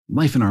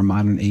Life in our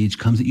modern age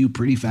comes at you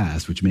pretty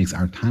fast, which makes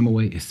our time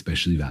away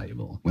especially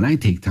valuable. When I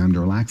take time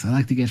to relax, I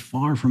like to get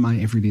far from my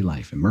everyday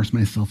life, immerse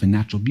myself in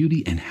natural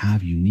beauty, and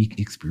have unique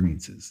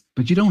experiences.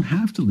 But you don't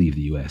have to leave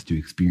the U.S. to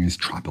experience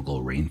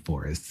tropical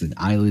rainforests and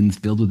islands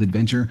filled with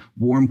adventure,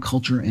 warm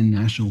culture, and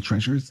national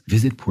treasures.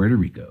 Visit Puerto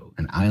Rico,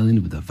 an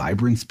island with a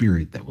vibrant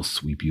spirit that will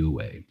sweep you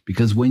away.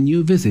 Because when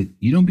you visit,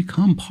 you don't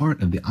become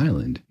part of the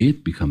island,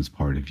 it becomes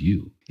part of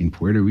you. In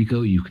Puerto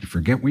Rico, you can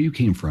forget where you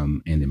came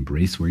from and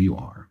embrace where you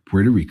are.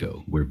 Puerto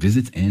Rico, where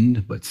visits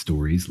end but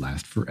stories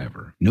last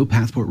forever. No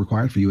passport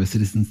required for U.S.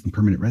 citizens and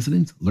permanent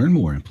residents. Learn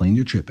more and plan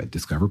your trip at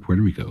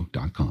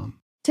discoverpuertorico.com.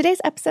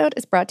 Today's episode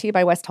is brought to you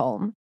by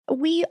Westholme.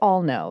 We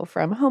all know,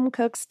 from home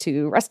cooks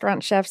to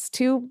restaurant chefs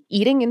to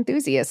eating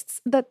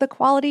enthusiasts, that the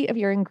quality of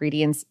your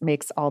ingredients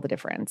makes all the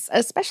difference,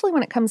 especially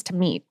when it comes to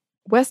meat.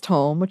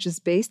 Westholme, which is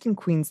based in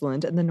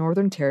Queensland in the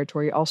Northern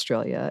Territory,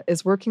 Australia,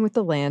 is working with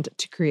the land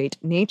to create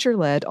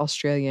nature-led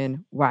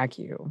Australian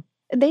Wagyu.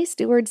 They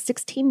steward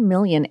 16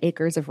 million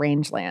acres of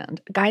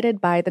rangeland,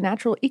 guided by the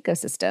natural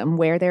ecosystem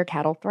where their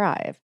cattle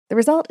thrive. The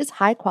result is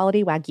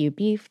high-quality Wagyu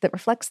beef that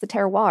reflects the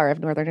terroir of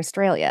Northern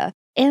Australia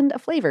and a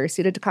flavor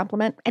suited to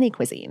complement any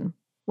cuisine.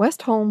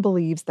 Westholme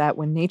believes that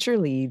when nature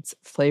leads,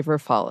 flavor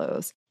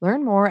follows.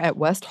 Learn more at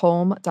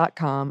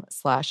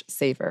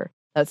westholme.com/savor.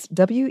 That's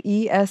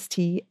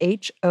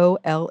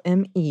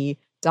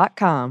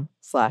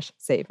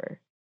WESTHOLME.com/savor.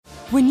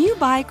 When you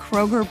buy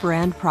Kroger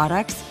brand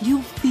products,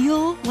 you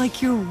feel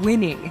like you're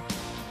winning.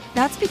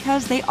 That's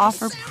because they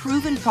offer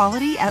proven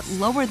quality at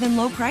lower than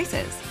low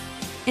prices.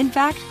 In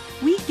fact,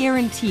 we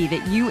guarantee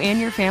that you and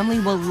your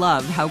family will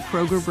love how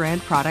Kroger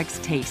brand products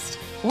taste,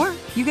 or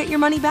you get your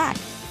money back.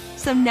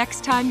 So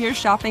next time you're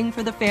shopping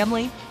for the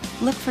family,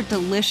 look for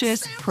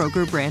delicious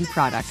Kroger brand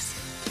products,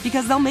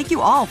 because they'll make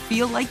you all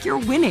feel like you're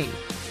winning.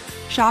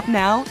 Shop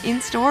now,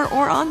 in-store,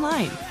 or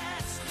online.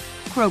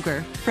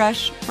 Kroger,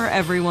 fresh for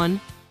everyone.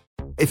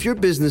 If your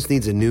business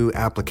needs a new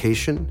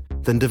application,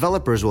 then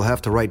developers will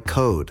have to write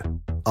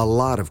code, a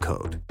lot of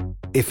code.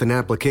 If an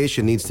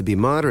application needs to be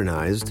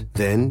modernized,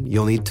 then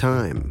you'll need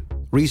time,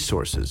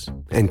 resources,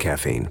 and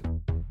caffeine.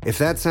 If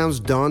that sounds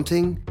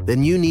daunting,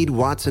 then you need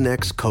Watson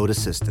X Code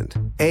Assistant,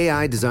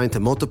 AI designed to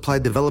multiply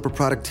developer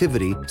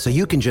productivity so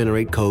you can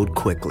generate code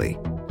quickly.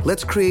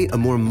 Let's create a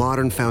more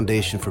modern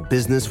foundation for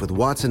business with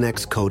Watson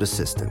X Code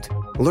Assistant.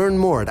 Learn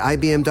more at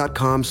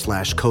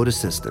ibm.com/code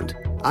assistant.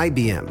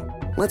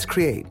 IBM. Let's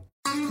create.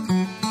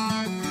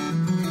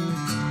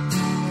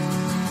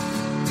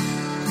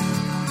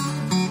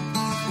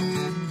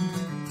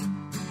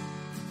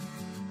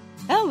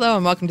 Hello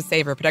and welcome to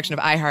Savor, a production of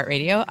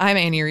iHeartRadio. I'm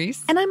Annie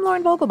Reese. And I'm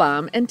Lauren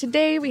Vogelbaum, and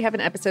today we have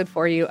an episode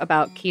for you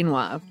about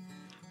quinoa.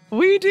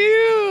 We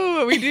do.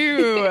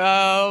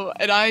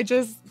 And I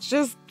just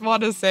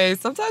want to say,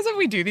 sometimes when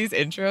we do these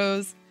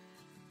intros,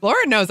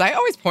 Lauren knows I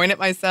always point at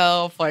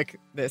myself like,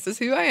 this is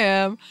who I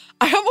am.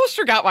 I almost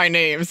forgot my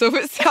name. So if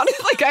it sounded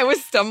like I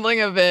was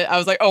stumbling a bit, I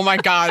was like, oh my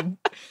God,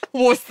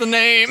 what's the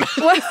name? It's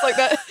like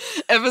that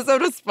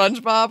episode of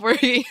SpongeBob where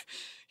he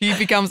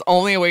becomes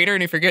only a waiter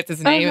and he forgets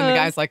his name. And the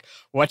guy's like,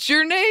 what's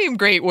your name,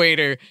 great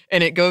waiter?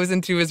 And it goes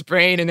into his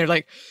brain and they're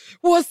like,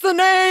 what's the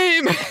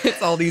name?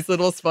 It's all these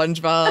little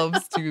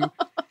SpongeBobs to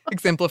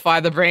exemplify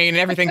the brain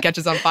and everything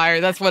catches on fire.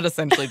 That's what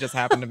essentially just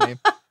happened to me.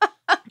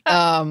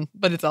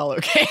 But it's all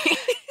okay.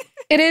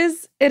 It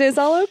is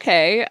all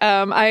okay.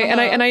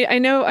 I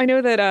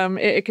know that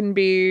it can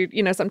be,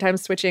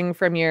 sometimes switching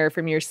from your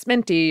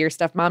Sminty, your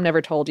stuff mom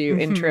never told you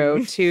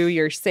intro to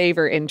your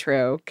Savor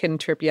intro can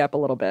trip you up a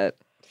little bit.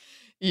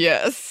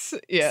 Yes.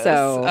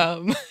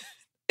 So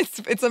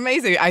it's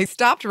amazing. I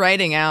stopped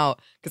writing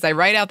out because I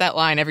write out that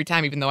line every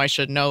time, even though I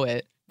should know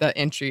it, the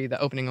entry, the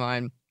opening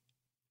line.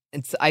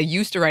 And so I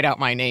used to write out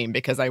my name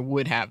because I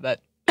would have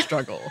that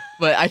struggle,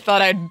 but I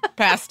thought I'd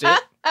passed it.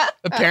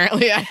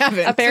 Apparently I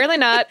haven't. Apparently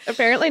not.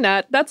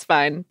 That's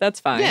fine.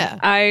 Yeah.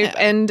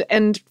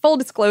 And full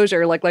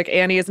disclosure, like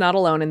Annie is not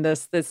alone in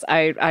this.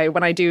 I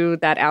when I do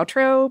that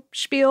outro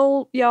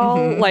spiel,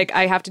 y'all, like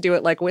I have to do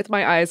it like with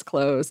my eyes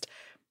closed.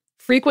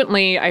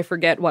 Frequently, I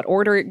forget what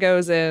order it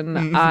goes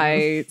in.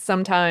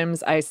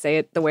 Sometimes I say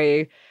it the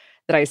way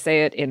that I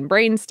say it in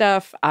brain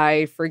stuff.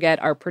 I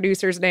forget our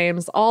producers'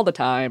 names all the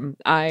time.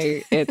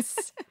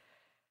 It's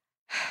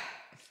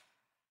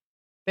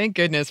Thank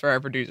goodness for our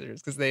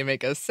producers, because they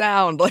make us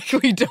sound like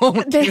we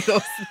don't do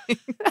those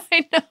things.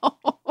 I know.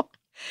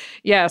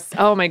 Yes.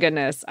 Oh my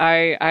goodness.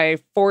 I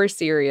for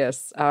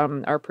serious.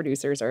 Our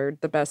producers are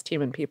the best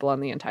human people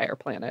on the entire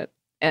planet,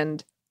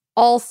 and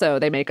also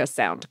they make us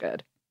sound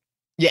good.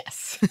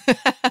 Yes.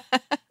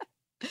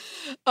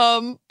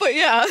 But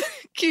yeah,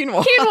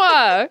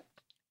 quinoa.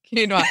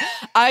 Quinoa.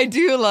 I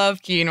do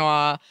love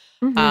quinoa.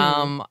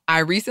 I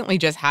recently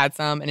just had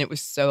some and it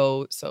was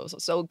so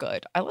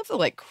good. I love the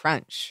like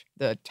crunch,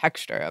 the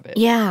texture of it.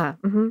 Yeah.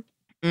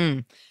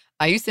 I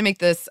used to make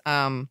this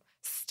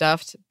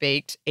stuffed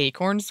baked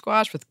acorn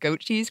squash with goat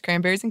cheese,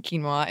 cranberries, and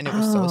quinoa, and it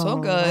was so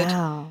good.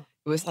 Wow.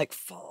 It was like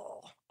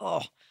full.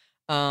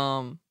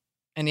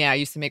 And yeah, I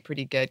used to make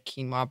pretty good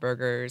quinoa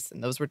burgers,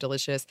 and those were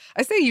delicious.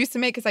 I say used to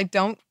make because I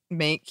don't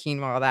make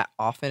quinoa that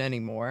often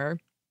anymore.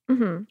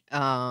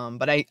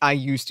 But I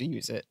used to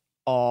use it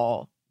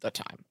all the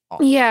time.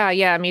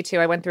 Yeah, me too.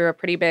 I went through a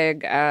pretty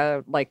big,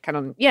 just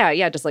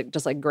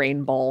like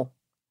grain bowl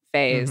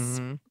phase.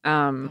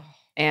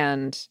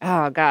 And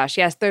oh gosh,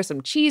 yes, there's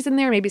some cheese in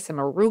there, maybe some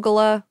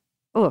arugula.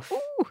 Oof.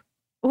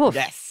 Oof.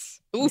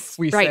 Yes. Oof,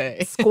 we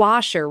say.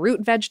 Squash or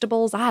root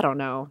vegetables. I don't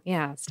know.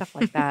 Yeah, stuff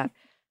like that.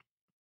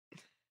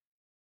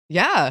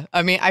 Yeah.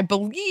 I mean, I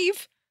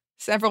believe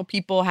several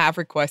people have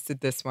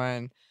requested this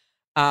one.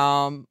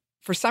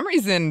 For some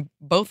reason,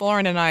 both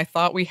Lauren and I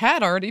thought we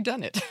had already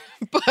done it.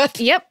 But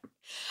yep.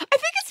 I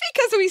think it's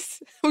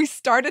because we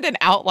started an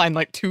outline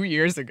like 2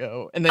 years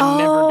ago and then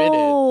never did it.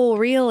 Oh,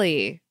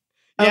 really?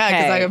 Yeah,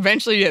 because I Okay.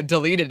 eventually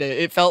deleted it.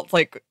 It felt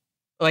like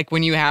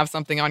when you have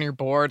something on your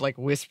board, like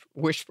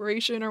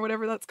wishpiration or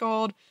whatever that's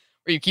called,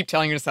 where you keep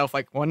telling yourself,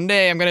 like, one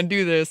day I'm going to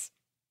do this.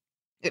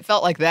 It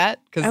felt like that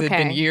because it'd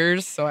been Okay.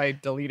 years, so I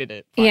deleted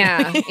it.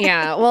 Yeah, finally.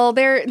 yeah. Well,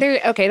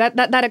 okay.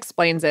 That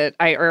explains it,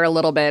 or a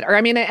little bit. Or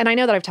I mean, and I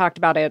know that I've talked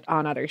about it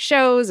on other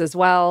shows as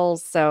well.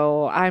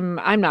 So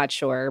I'm not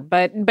sure,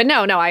 but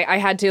no. I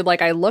had to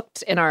I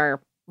looked in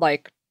our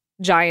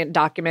giant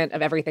document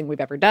of everything we've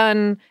ever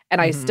done,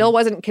 and I still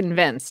wasn't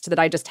convinced that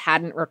I just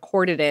hadn't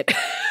recorded it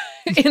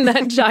in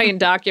that giant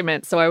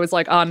document. So I was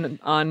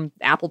on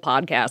Apple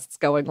Podcasts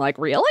going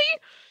really?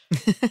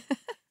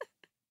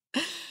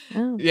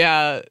 Oh.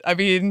 Yeah, I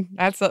mean,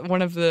 that's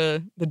one of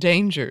the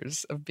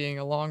dangers of being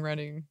a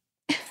long-running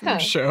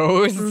food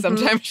show is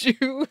sometimes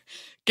you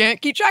can't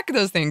keep track of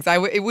those things.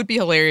 It would be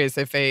hilarious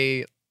if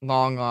a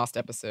long-lost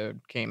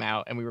episode came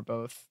out and we were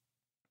both,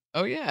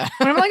 oh yeah,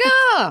 And I'm like,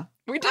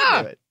 we did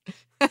do it.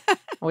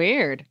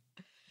 weird.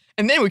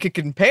 And then we could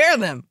compare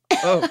them.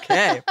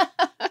 Okay.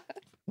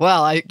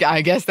 Well,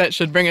 I guess that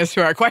should bring us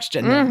to our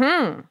question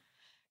then.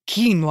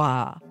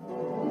 Quinoa.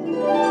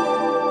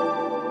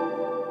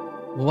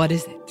 What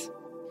is it?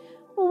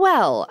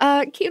 Well,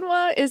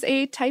 quinoa is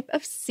a type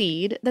of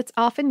seed that's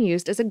often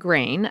used as a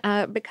grain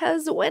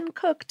because when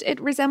cooked, it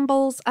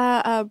resembles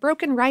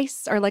broken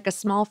rice or like a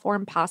small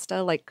form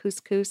pasta like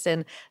couscous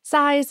in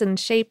size and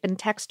shape and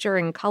texture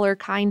and color,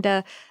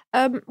 kinda,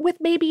 with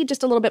maybe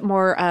just a little bit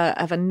more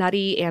of a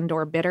nutty and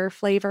or bitter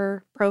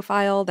flavor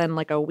profile than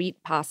like a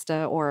wheat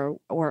pasta or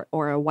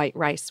a white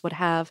rice would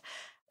have.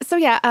 So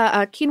yeah,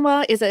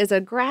 quinoa is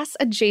a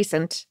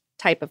grass-adjacent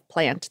type of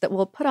plant that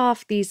will put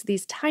off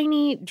these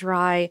tiny,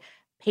 dry,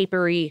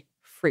 papery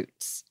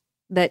fruits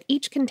that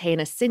each contain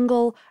a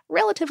single,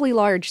 relatively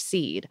large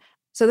seed.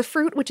 So the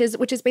fruit, which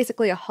is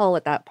basically a hull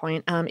at that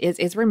point,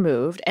 is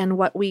removed, and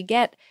what we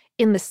get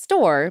in the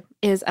store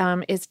is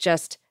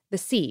just the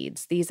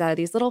seeds. These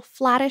little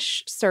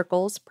flattish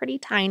circles, pretty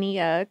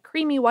tiny,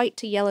 creamy white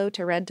to yellow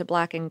to red to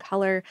black in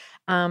color,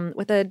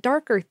 with a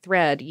darker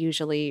thread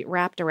usually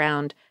wrapped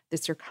around the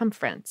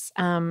circumference.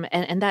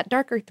 And that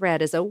darker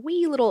thread is a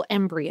wee little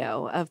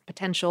embryo of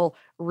potential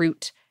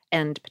root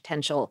and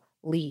potential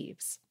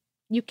leaves.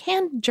 You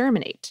can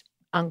germinate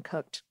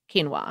uncooked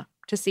quinoa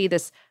to see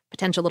this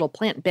potential little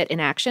plant bit in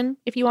action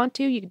if you want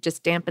to. You could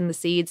just dampen the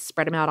seeds,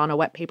 spread them out on a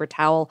wet paper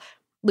towel,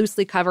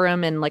 loosely cover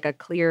them in like a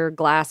clear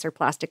glass or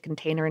plastic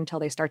container until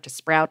they start to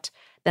sprout.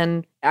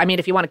 Then, I mean,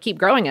 if you want to keep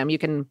growing them, you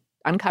can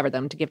uncover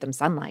them to give them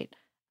sunlight.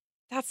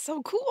 That's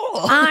so cool.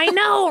 I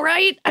know,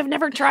 right? I've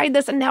never tried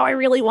this and now I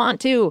really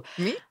want to.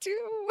 Me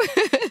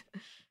too.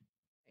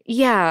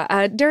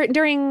 Yeah,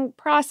 during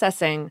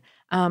processing,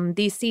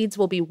 these seeds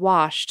will be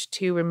washed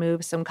to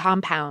remove some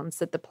compounds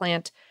that the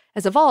plant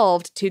has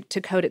evolved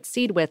to coat its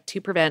seed with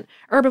to prevent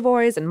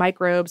herbivores and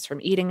microbes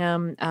from eating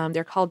them.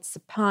 They're called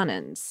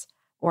saponins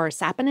or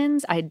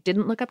saponins. I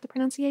didn't look up the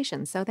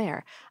pronunciation, so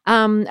there.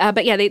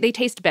 But yeah, they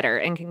taste bitter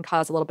and can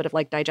cause a little bit of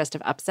like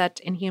digestive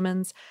upset in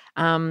humans.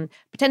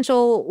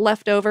 Potential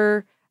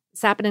leftover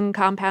saponin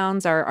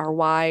compounds are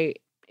why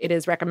it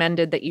is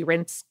recommended that you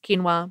rinse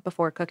quinoa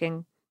before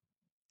cooking.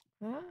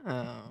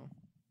 Oh.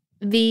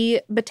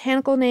 The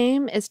botanical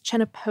name is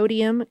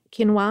Chenopodium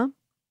quinoa.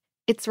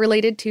 It's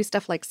related to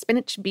stuff like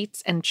spinach,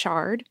 beets, and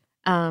chard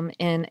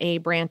in a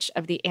branch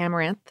of the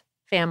amaranth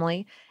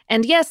family.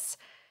 And yes,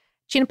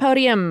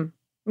 Chenopodium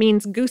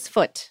means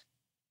goosefoot.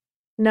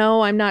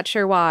 No, I'm not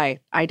sure why.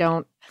 I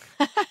don't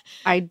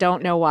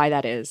know why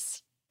that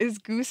is. Is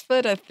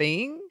goosefoot a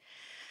thing?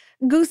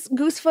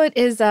 Goosefoot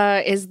is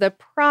the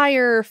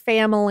prior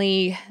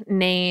family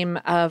name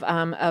of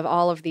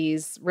all of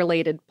these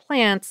related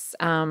plants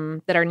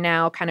that are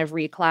now kind of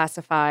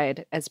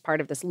reclassified as part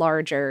of this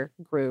larger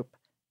group.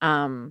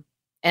 And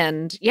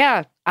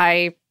yeah,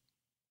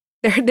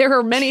 there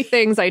are many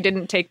things I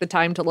didn't take the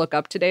time to look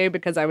up today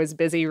because I was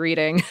busy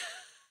reading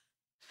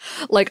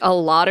like a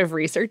lot of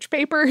research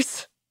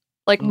papers,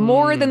 like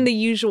more than the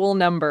usual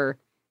number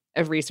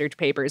of research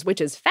papers, which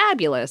is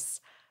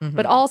fabulous.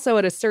 But also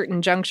at a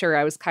certain juncture,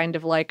 I was kind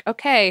of like,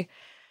 okay,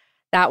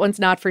 that one's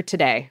not for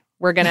today.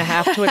 We're going to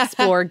have to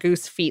explore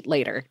goose feet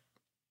later.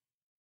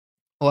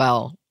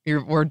 Well,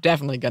 we're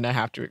definitely going to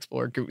have to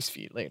explore goose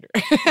feet later.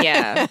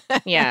 Yeah.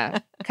 Yeah.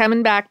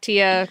 Coming back to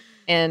you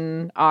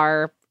in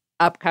our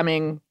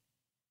upcoming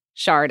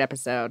Shard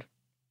episode.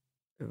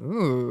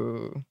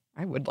 Ooh,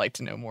 I would like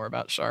to know more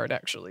about Shard,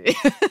 actually.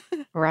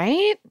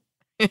 Right?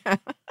 Yeah.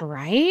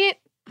 Right?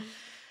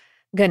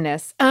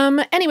 Goodness.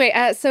 Anyway,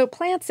 so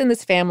plants in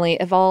this family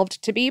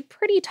evolved to be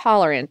pretty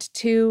tolerant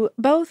to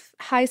both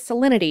high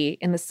salinity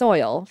in the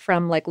soil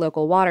from like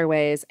local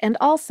waterways and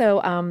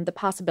also the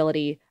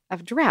possibility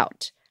of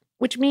drought,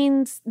 which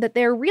means that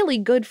they're really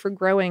good for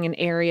growing in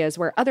areas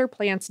where other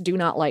plants do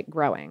not like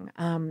growing.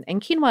 And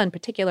quinoa in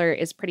particular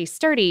is pretty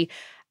sturdy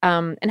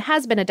and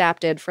has been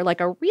adapted for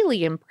like a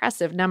really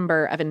impressive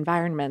number of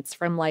environments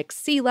from like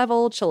sea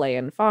level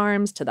Chilean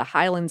farms to the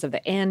highlands of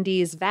the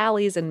Andes,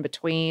 valleys in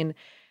between.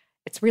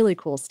 It's really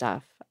cool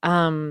stuff.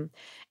 And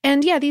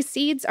yeah, these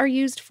seeds are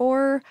used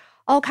for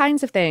all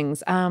kinds of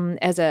things,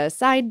 as a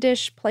side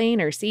dish,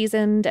 plain or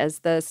seasoned, as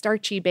the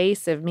starchy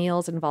base of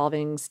meals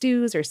involving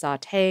stews or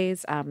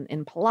sautés,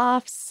 in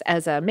pilafs,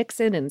 as a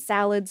mix-in in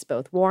salads,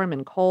 both warm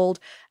and cold,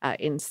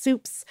 in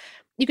soups.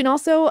 You can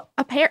also,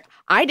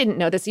 I didn't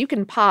know this, you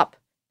can pop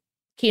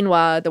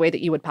quinoa the way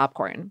that you would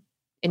popcorn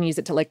and use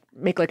it to like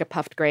make like a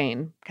puffed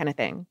grain kind of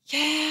thing.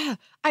 Yeah,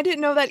 I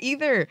didn't know that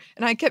either.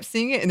 And I kept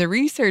seeing it in the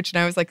research and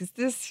I was like, is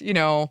this,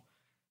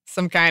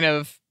 some kind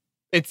of,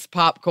 it's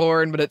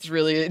popcorn, but it's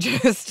really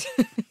just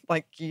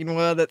like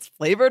quinoa that's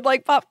flavored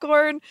like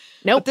popcorn?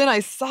 Nope. But then I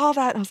saw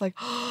that and I was like,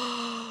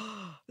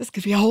 oh, this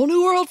could be a whole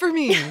new world for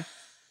me.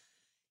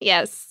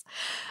 Yes.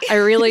 I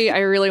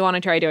really want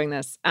to try doing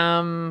this.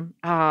 I'm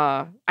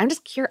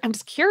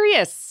just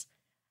curious.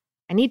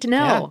 I need to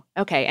know.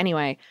 Yeah. Okay,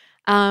 anyway.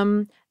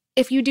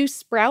 If you do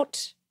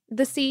sprout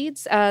the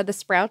seeds, the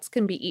sprouts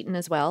can be eaten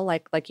as well,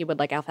 like you would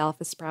like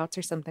alfalfa sprouts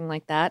or something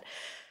like that.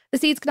 The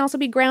seeds can also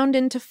be ground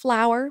into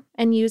flour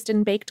and used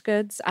in baked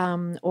goods,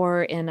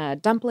 or in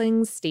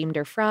dumplings, steamed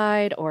or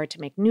fried, or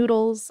to make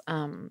noodles.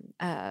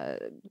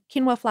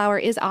 Quinoa flour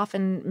is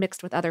often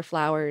mixed with other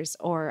flours,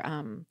 or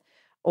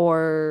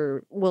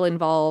will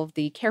involve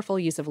the careful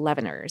use of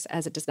leaveners,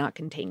 as it does not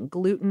contain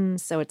gluten,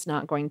 so it's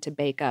not going to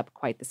bake up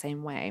quite the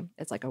same way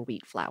as like a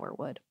wheat flour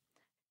would.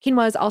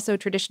 Quinoa is also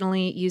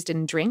traditionally used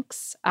in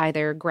drinks,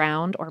 either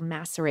ground or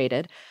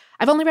macerated.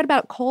 I've only read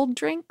about cold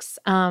drinks,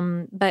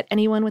 but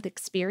anyone with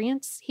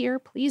experience here,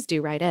 please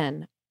do write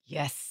in.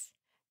 Yes.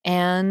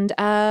 And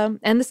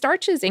the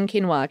starches in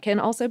quinoa can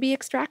also be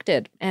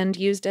extracted and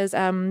used as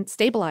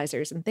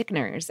stabilizers and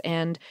thickeners,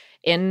 and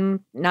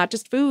in not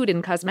just food,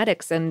 in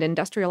cosmetics and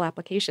industrial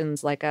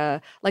applications, like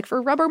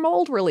for rubber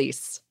mold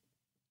release.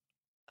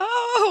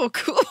 Oh,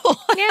 cool.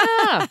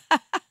 Yeah.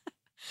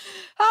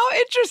 How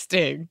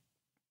interesting.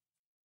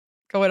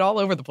 Going all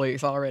over the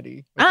place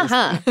already.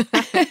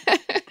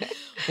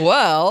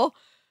 Well,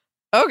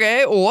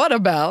 okay, what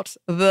about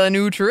the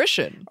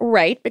nutrition?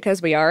 Right,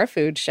 because we are a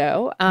food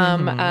show.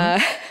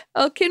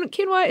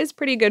 Quinoa is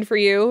pretty good for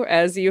you,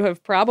 as you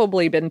have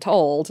probably been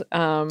told.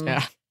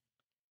 Yeah.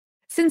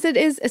 Since it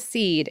is a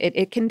seed,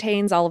 it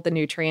contains all of the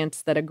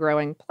nutrients that a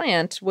growing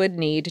plant would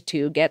need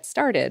to get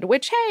started,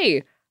 which,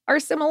 hey, are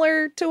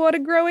similar to what a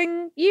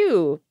growing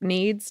you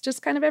needs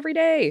just kind of every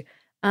day.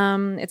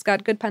 It's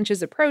got good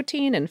punches of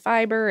protein and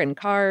fiber and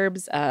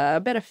carbs, a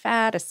bit of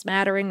fat, a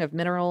smattering of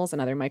minerals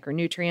and other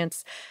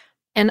micronutrients.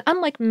 And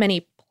unlike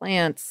many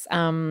plants,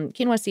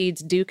 quinoa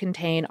seeds do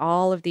contain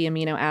all of the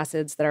amino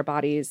acids that our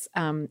bodies,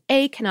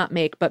 A, cannot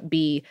make, but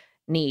B,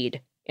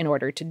 need in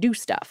order to do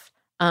stuff.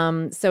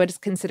 So it is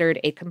considered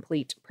a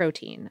complete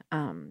protein.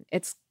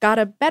 It's got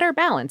a better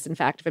balance, in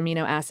fact, of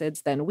amino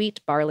acids than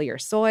wheat, barley, or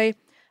soy.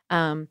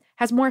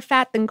 Has more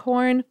fat than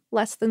corn,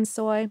 less than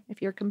soy,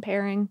 if you're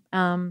comparing.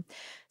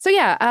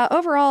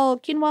 Overall,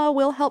 quinoa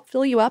will help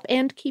fill you up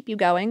and keep you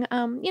going.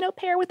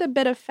 Pair with a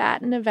bit of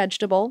fat and a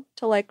vegetable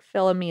to like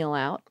fill a meal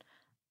out.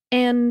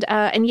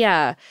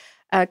 Quinoa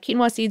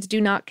seeds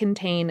do not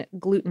contain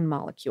gluten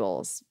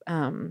molecules,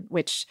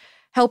 which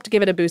helped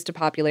give it a boost of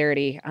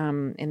popularity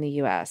in the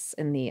U.S.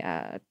 in the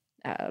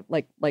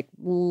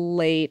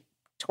late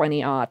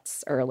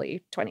 20-aughts,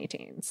 early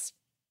 20-teens.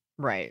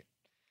 Right.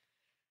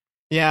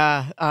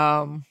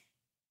 Yeah.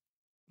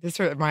 This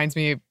reminds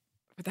me of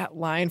that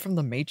line from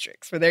The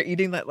Matrix where they're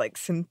eating that like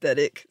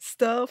synthetic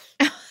stuff.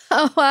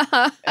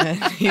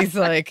 And he's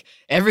like,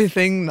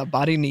 everything the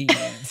body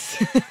needs.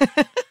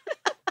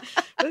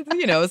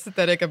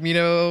 Synthetic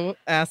amino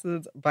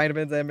acids,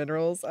 vitamins, and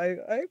minerals.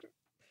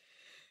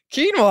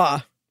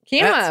 Quinoa.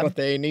 That's what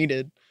they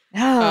needed.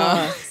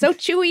 Oh, so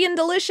chewy and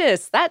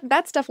delicious.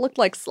 That stuff looked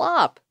like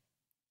slop.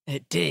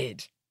 It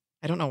did.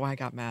 I don't know why I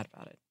got mad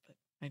about it.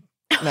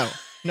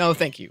 No,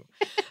 thank you.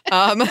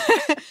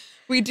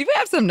 We do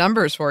have some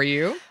numbers for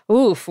you.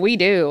 Oof, we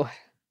do.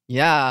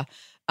 Yeah.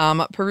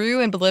 Peru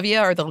and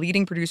Bolivia are the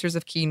leading producers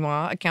of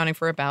quinoa, accounting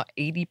for about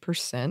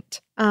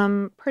 80%.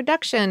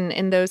 Production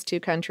in those two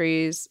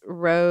countries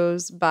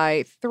rose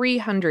by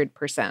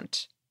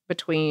 300%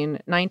 between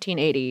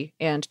 1980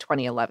 and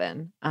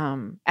 2011.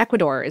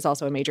 Ecuador is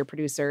also a major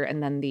producer,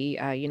 and then the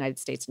United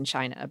States and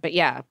China. But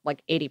yeah,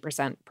 like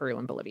 80% Peru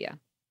and Bolivia.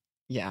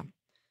 Yeah.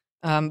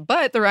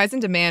 But the rise in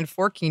demand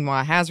for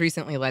quinoa has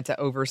recently led to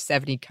over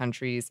 70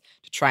 countries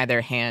to try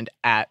their hand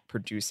at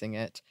producing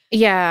it.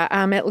 Yeah,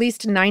 at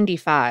least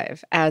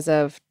 95 as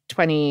of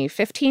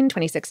 2015,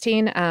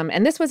 2016.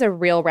 And this was a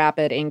real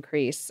rapid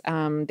increase.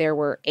 There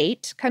were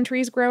 8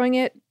 countries growing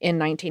it in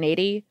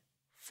 1980,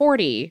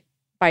 40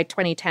 by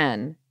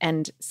 2010,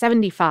 and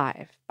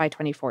 75 by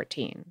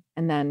 2014.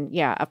 And then,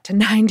 yeah, up to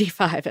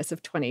 95 as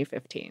of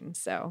 2015.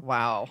 So,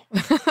 wow.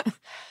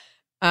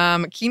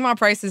 Quinoa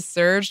prices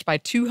surged by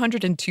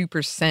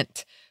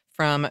 202%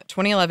 from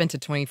 2011 to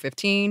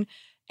 2015.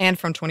 And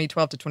from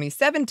 2012 to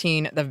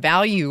 2017, the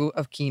value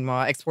of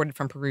quinoa exported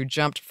from Peru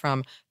jumped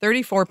from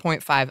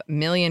 $34.5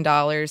 million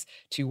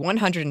to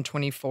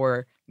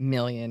 $124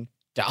 million.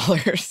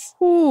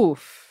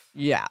 oof.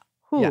 Yeah.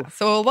 Oof. Yeah.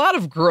 So a lot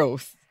of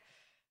growth.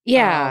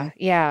 Yeah,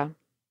 yeah.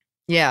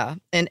 Yeah.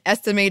 An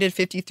estimated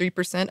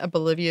 53% of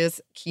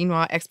Bolivia's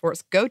quinoa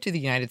exports go to the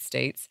United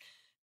States.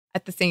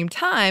 At the same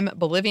time,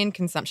 Bolivian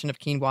consumption of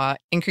quinoa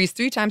increased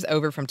 3 times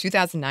over from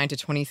 2009 to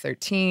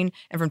 2013,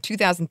 and from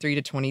 2003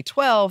 to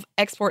 2012,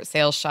 export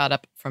sales shot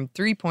up from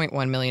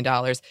 $3.1 million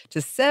to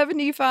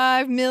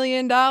 $75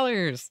 million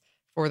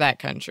for that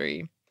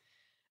country.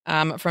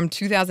 From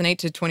 2008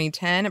 to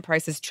 2010,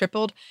 prices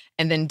tripled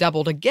and then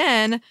doubled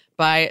again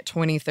by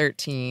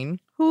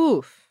 2013.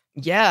 Oof.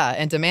 Yeah,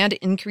 and demand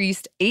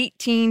increased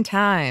 18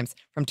 times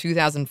from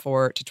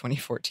 2004 to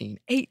 2014.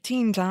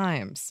 18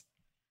 times.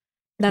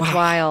 That's Wow.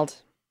 wild.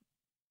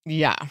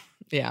 Yeah.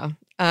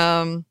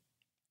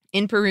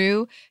 In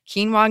Peru,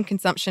 quinoa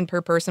consumption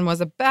per person was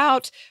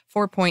about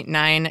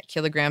 4.9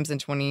 kilograms in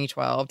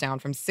 2012, down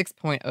from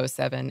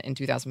 6.07 in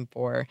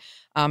 2004.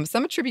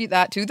 Some attribute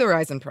that to the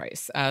rise in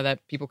price,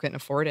 that people couldn't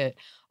afford it.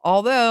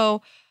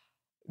 Although,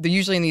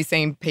 usually in these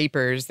same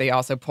papers, they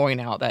also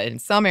point out that in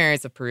some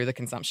areas of Peru, the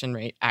consumption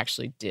rate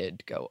actually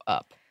did go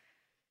up.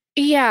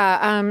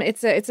 Yeah,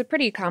 it's a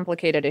pretty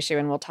complicated issue,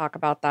 and we'll talk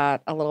about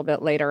that a little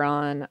bit later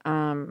on.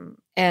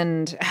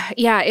 And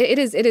yeah, it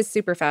is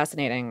super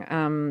fascinating.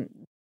 And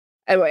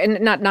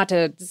not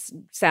to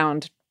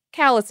sound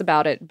callous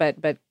about it,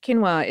 but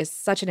quinoa is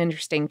such an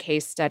interesting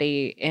case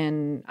study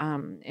in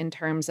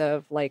terms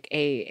of like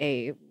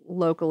a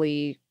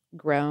locally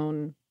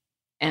grown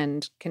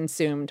and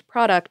consumed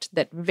product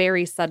that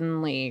very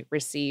suddenly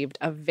received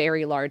a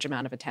very large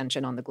amount of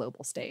attention on the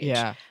global stage.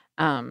 Yeah.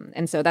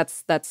 And so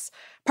that's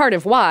part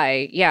of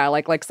why, yeah,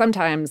 like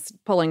sometimes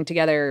pulling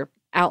together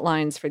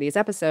outlines for these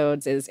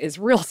episodes is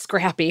real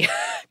scrappy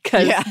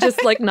because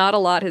just like not a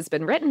lot has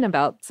been written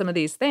about some of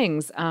these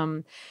things.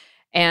 And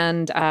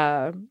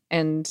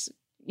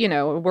you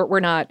know,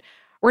 we're not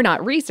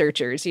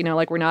researchers, you know,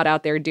 like we're not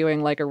out there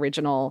doing like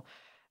original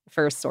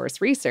first source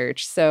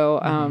research.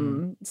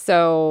 So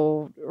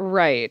so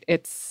right,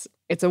 it's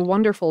a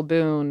wonderful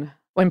boon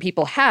when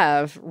people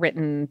have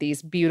written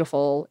these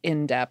beautiful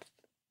in-depth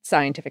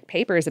scientific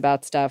papers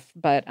about stuff,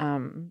 but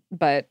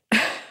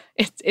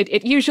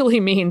it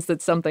usually means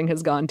that something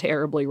has gone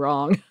terribly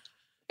wrong.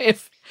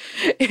 If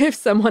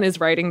someone is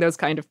writing those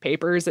kind of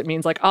papers, it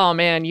means like, oh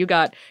man, you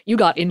got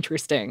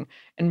interesting,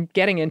 and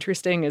getting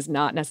interesting is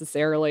not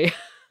necessarily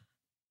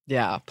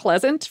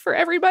pleasant for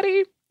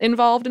everybody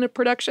involved in a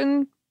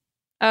production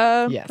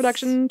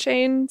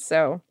chain.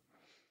 So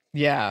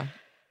yeah,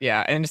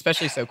 and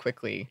especially so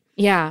quickly.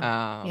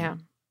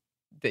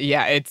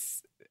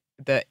 It's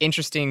the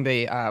interesting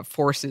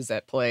forces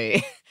at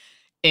play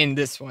in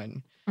this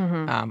one,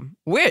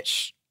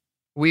 which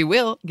we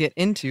will get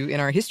into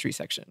in our history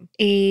section.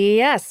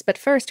 Yes, but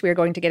first we are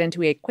going to get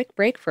into a quick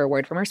break for a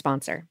word from our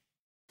sponsor.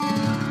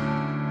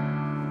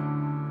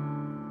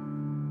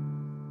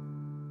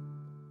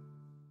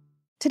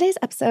 Today's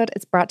episode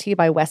is brought to you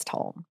by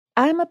Westholme.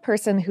 I'm a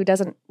person who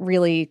doesn't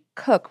really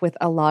cook with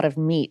a lot of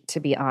meat, to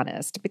be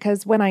honest,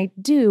 because when I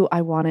do,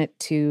 I want it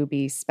to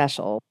be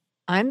special.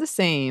 I'm the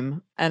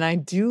same, and I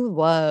do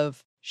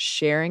love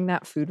sharing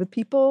that food with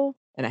people.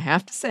 And I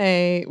have to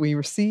say, we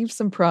received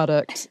some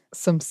product,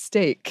 some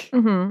steak,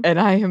 and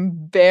I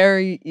am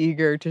very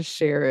eager to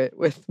share it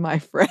with my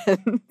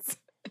friends.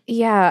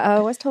 Yeah,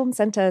 Westholme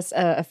sent us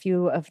a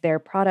few of their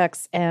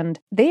products, and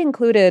they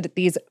included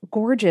these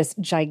gorgeous,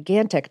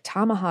 gigantic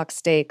tomahawk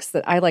steaks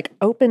that I like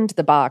opened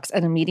the box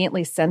and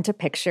immediately sent a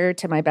picture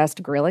to my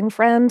best grilling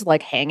friend,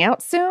 like, hang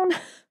out soon.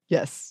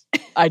 Yes,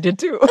 I did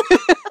too.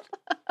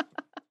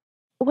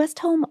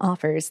 Westholme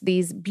offers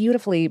these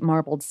beautifully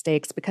marbled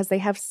steaks because they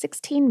have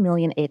 16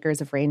 million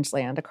acres of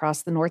rangeland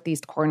across the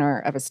northeast corner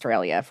of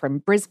Australia, from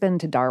Brisbane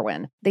to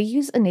Darwin. They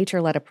use a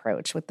nature-led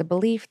approach with the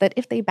belief that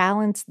if they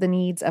balance the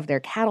needs of their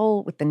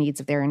cattle with the needs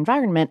of their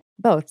environment,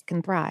 both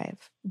can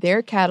thrive.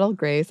 Their cattle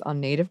graze on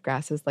native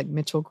grasses like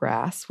Mitchell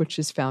grass, which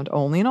is found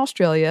only in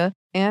Australia,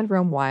 and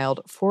roam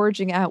wild,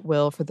 foraging at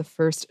will for the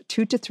first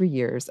 2 to 3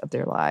 years of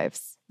their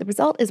lives. The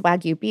result is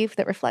Wagyu beef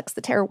that reflects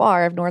the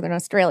terroir of Northern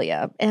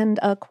Australia and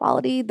a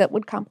quality that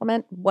would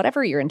complement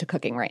whatever you're into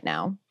cooking right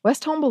now.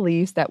 Westholme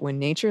believes that when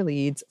nature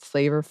leads,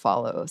 flavor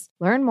follows.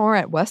 Learn more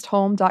at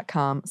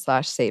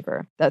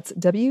westholme.com/savor. That's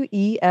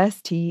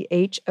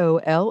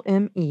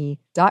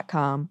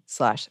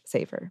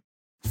WESTHOLME.com/savor.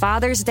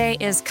 Father's Day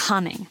is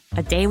coming,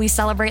 a day we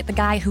celebrate the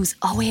guy who's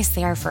always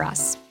there for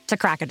us. To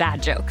crack a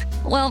dad joke.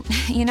 Well,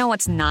 you know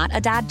what's not a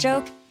dad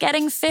joke?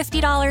 Getting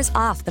 $50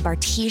 off the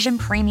Bartesian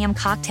Premium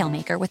Cocktail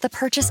Maker with the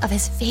purchase of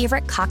his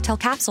favorite cocktail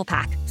capsule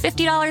pack.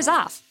 $50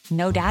 off.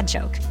 No dad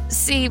joke.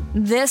 See,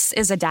 this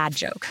is a dad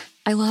joke.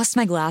 I lost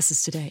my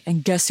glasses today,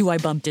 and guess who I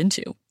bumped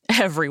into?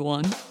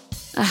 Everyone.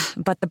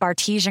 But the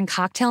Bartesian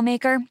Cocktail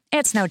Maker,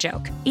 it's no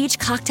joke. Each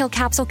cocktail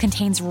capsule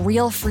contains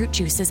real fruit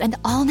juices and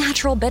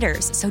all-natural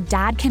bitters, so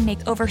Dad can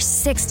make over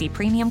 60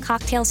 premium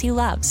cocktails he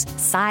loves.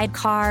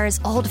 Sidecars,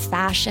 old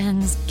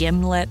fashions,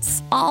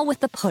 gimlets, all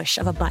with the push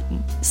of a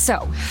button.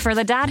 So, for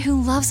the dad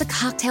who loves a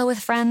cocktail with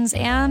friends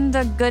and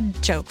a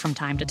good joke from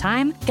time to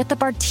time, get the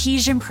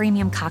Bartesian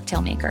Premium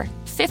Cocktail Maker.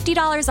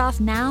 $50 off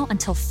now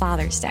until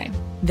Father's Day.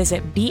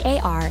 Visit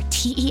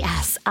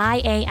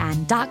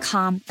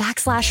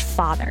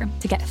BARTESIAN.com/father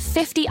to get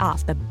 50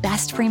 off the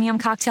best premium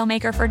cocktail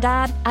maker for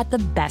dad at the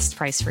best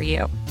price for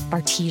you.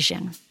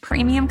 Bartesian.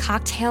 Premium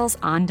cocktails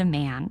on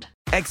demand.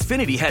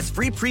 Xfinity has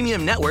free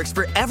premium networks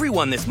for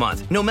everyone this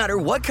month, no matter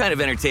what kind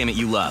of entertainment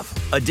you love.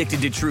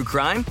 Addicted to true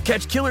crime?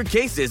 Catch killer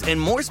cases and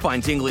more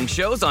spine-tingling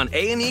shows on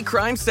A&E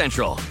Crime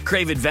Central.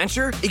 Crave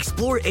adventure?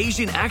 Explore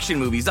Asian action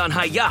movies on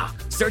Hayya.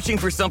 Searching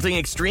for something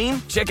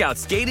extreme? Check out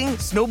skating,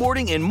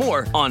 snowboarding, and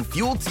more on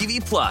Fuel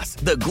TV Plus,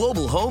 the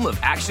global home of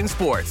action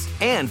sports.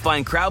 And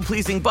find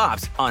crowd-pleasing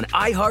bops on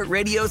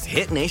iHeartRadio's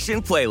Hit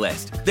Nation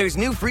playlist. There's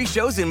new free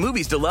shows and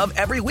movies to love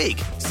every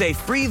week. Say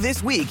free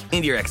this week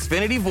in your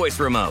Xfinity voice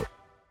remote.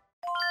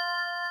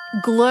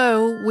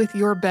 Glow with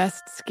your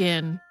best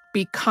skin.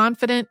 Be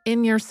confident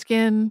in your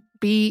skin.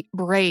 Be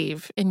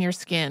brave in your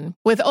skin.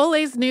 With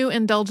Olay's new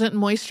Indulgent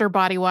Moisture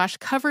Body Wash,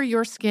 cover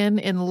your skin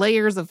in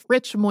layers of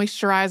rich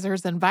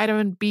moisturizers and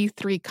vitamin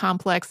B3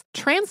 complex,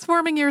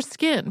 transforming your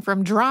skin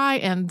from dry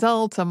and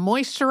dull to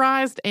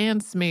moisturized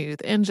and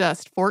smooth in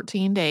just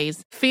 14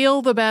 days.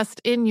 Feel the best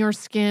in your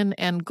skin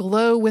and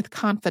glow with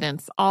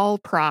confidence, all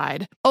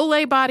pride.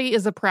 Olay Body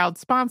is a proud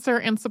sponsor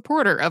and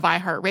supporter of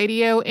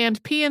iHeartRadio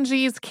and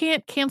P&G's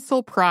Can't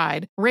Cancel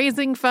Pride,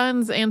 raising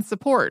funds and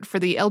support for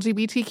the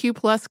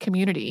LGBTQ+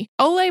 community.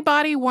 Olay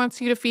Body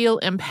wants you to feel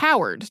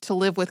empowered to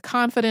live with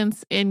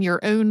confidence in your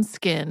own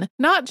skin,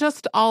 not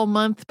just all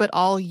month, but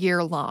all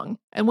year long.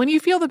 And when you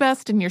feel the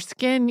best in your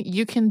skin,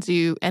 you can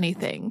do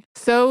anything.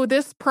 So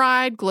this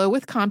pride, glow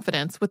with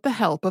confidence with the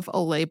help of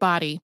Olay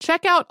Body.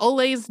 Check out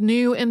Olay's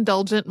new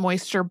Indulgent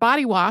Moisture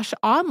Body Wash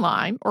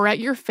online or at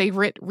your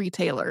favorite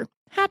retailer.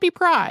 Happy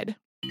Pride!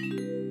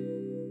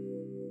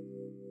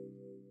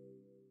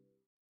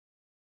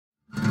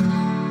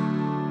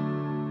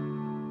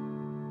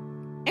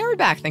 And we're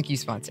back. Thank you,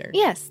 sponsor.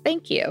 Yes,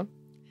 thank you.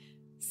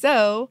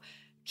 So,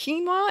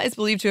 quinoa is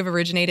believed to have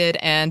originated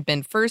and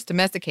been first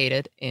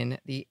domesticated in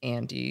the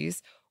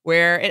Andes,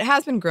 where it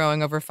has been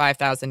growing over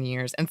 5,000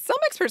 years. And some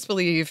experts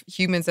believe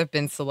humans have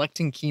been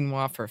selecting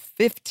quinoa for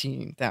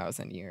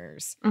 15,000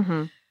 years.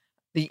 Mm-hmm.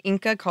 The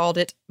Inca called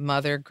it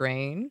mother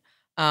grain.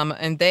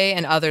 And they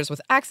and others with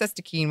access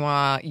to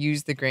quinoa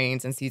used the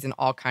grains and seasoned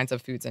all kinds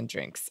of foods and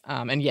drinks.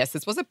 And yes,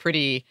 this was a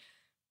pretty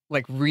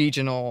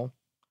regional,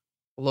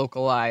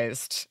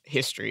 localized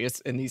history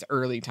in these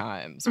early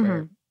times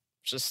where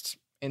just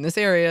in this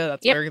area,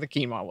 that's where the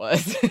quinoa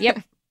was.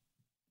 Yep.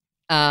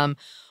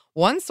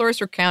 One source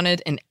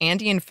recounted an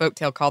Andean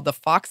folktale called The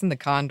Fox and the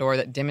Condor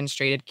that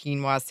demonstrated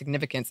quinoa's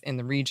significance in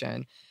the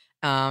region.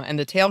 And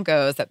the tale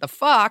goes that the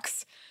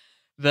fox,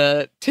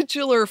 the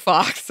titular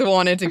fox,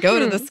 wanted to go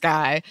to the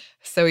sky,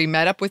 so he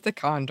met up with the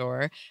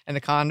condor, and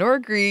the condor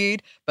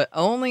agreed, but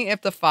only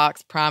if the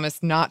fox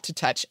promised not to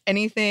touch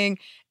anything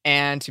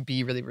and to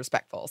be really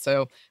respectful.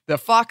 So the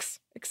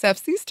fox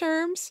accepts these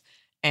terms,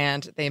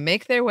 and they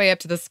make their way up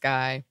to the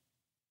sky.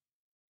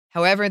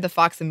 However, the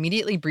fox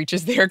immediately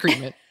breaches their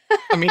agreement,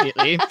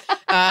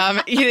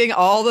 eating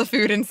all the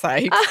food in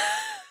sight.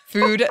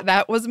 Food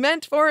that was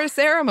meant for a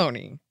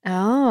ceremony.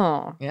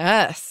 Oh.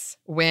 Yes.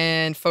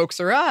 When folks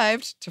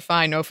arrived to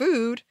find no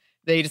food,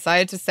 they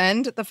decided to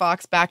send the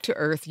fox back to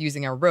Earth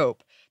using a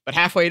rope. But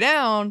halfway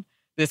down,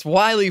 this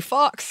wily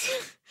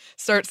fox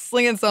starts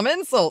slinging some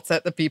insults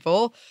at the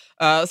people,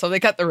 so they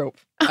cut the rope,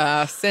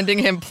 sending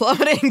him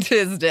plummeting to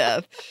his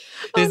death.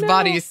 His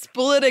body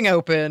splitting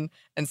open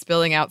and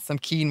spilling out some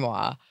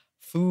quinoa,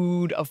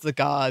 food of the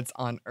gods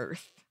on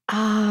Earth.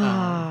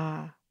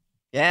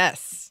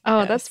 Yes. Oh,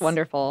 yes. That's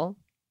wonderful.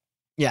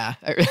 Yeah,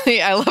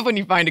 I love when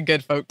you find a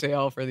good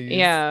folktale for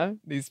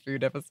these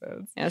food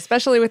episodes. Yeah,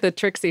 especially with a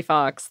tricksy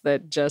fox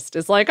that just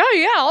is like, oh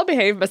yeah, I'll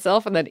behave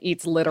myself, and then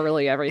eats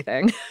literally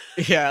everything.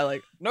 Yeah,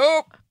 like,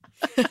 nope.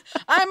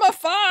 I'm a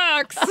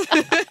fox.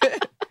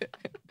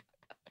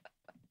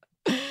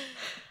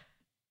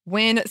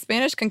 When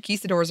Spanish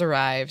conquistadors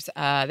arrived,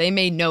 they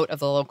made note of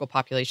the local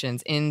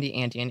populations in the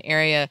Andean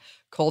area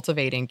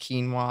cultivating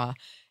quinoa.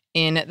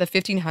 In the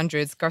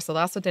 1500s,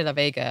 Garcilaso de la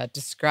Vega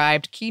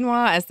described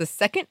quinoa as the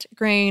second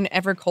grain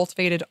ever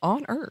cultivated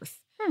on Earth.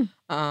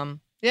 On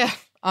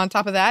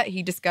top of that,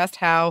 he discussed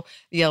how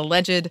the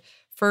alleged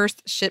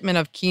first shipment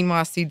of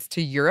quinoa seeds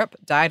to Europe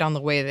died on the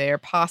way there,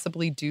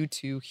 possibly due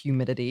to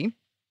humidity.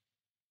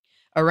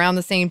 Around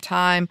the same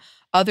time,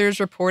 others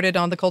reported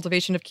on the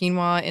cultivation of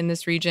quinoa in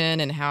this region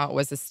and how it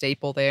was a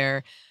staple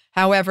there.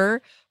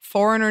 However,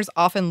 foreigners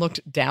often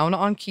looked down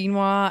on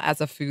quinoa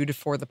as a food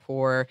for the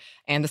poor,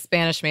 and the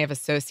Spanish may have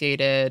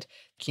associated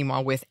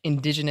quinoa with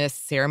indigenous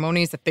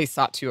ceremonies that they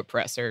sought to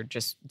oppress or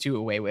just do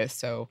away with.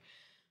 So,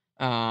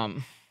 yeah,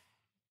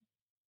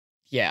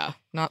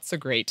 not so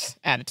great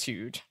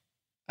attitude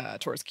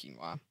towards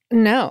quinoa.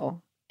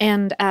 No.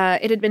 And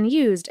it had been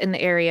used in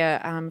the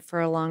area for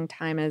a long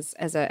time as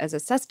a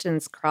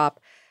sustenance crop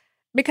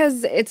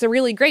because it's a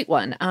really great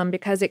one,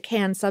 because it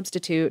can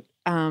substitute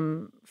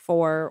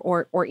for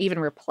or even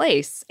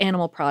replace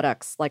animal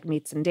products like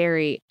meats and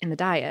dairy in the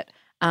diet,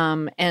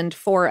 and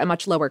for a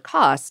much lower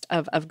cost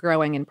of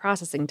growing and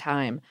processing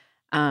time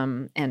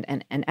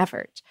and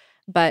effort.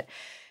 But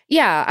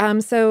yeah,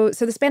 so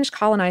the Spanish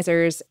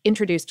colonizers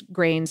introduced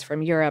grains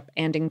from Europe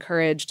and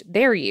encouraged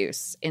their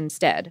use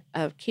instead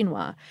of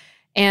quinoa.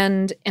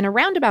 And in a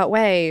roundabout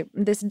way,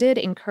 this did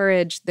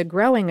encourage the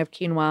growing of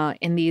quinoa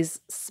in these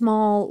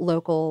small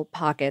local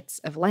pockets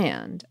of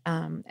land,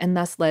 and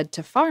thus led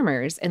to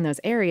farmers in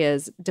those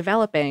areas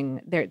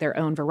developing their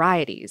own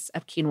varieties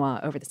of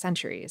quinoa over the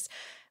centuries,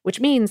 which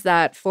means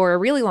that for a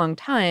really long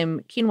time,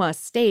 quinoa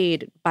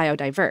stayed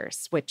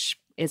biodiverse, which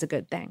is a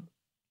good thing.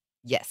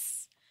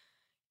 Yes.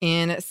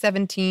 In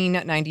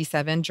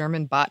 1797,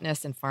 German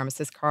botanist and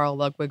pharmacist Karl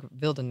Ludwig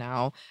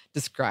Wildenau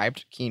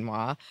described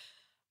quinoa.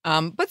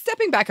 But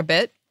stepping back a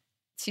bit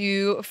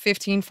to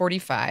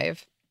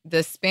 1545,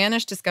 the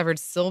Spanish discovered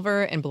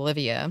silver in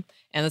Bolivia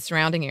and the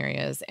surrounding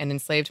areas and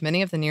enslaved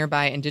many of the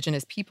nearby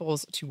indigenous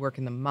peoples to work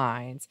in the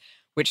mines,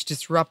 which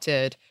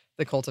disrupted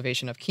the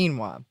cultivation of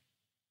quinoa.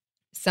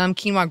 Some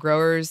quinoa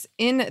growers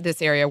in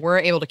this area were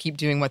able to keep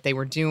doing what they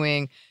were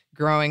doing,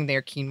 growing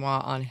their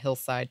quinoa on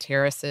hillside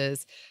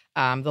terraces.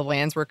 The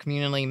lands were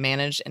communally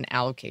managed and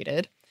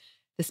allocated.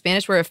 The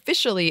Spanish were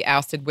officially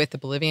ousted with the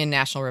Bolivian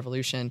National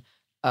Revolution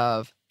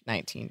of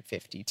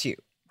 1952.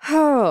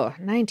 Oh,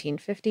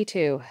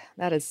 1952.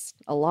 That is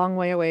a long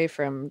way away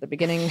from the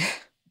beginning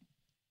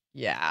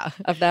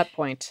of that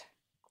point.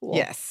 Cool.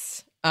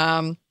 Yes.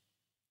 And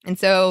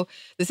so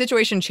the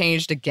situation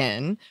changed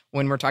again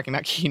when we're talking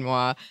about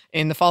quinoa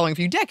in the following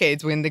few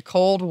decades when the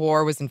Cold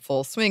War was in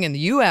full swing and the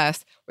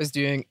U.S. was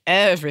doing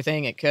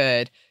everything it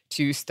could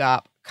to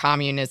stop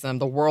communism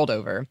the world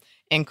over,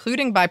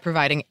 including by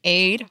providing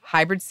aid,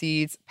 hybrid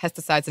seeds,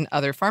 pesticides, and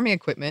other farming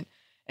equipment.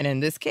 And in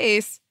this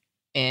case,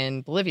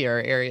 in Bolivia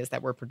are areas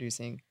that were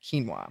producing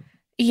quinoa.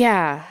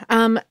 Yeah.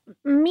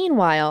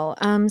 Meanwhile,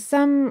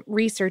 some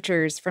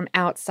researchers from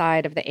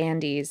outside of the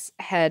Andes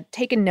had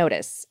taken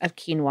notice of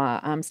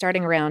quinoa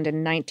starting around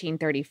in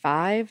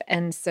 1935.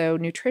 And so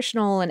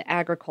nutritional and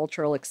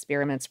agricultural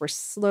experiments were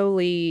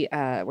slowly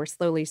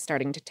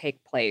starting to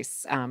take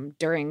place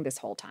during this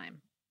whole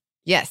time.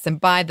 Yes.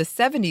 And by the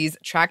 70s,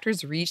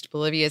 tractors reached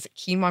Bolivia's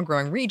quinoa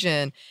growing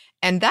region,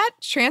 and that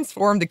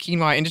transformed the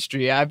quinoa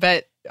industry. I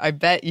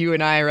bet you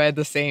and I read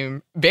the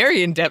same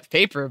very in-depth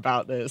paper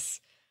about this,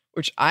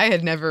 which I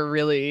had never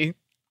really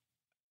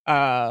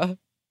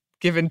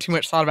given too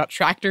much thought about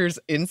tractors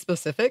in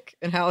specific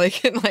and how they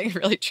can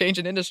really change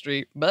an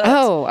industry. But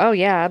oh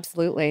yeah,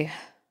 absolutely.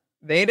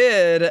 They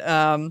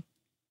did.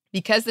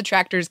 Because the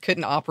tractors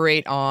couldn't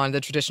operate on the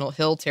traditional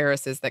hill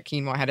terraces that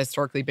quinoa had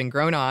historically been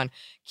grown on,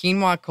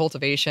 quinoa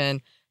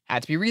cultivation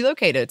had to be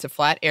relocated to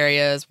flat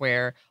areas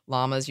where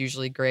llamas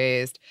usually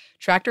grazed.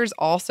 Tractors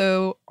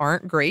also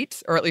aren't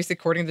great, or at least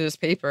according to this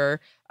paper,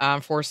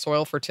 for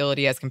soil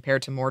fertility as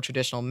compared to more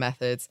traditional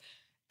methods,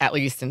 at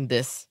least in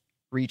this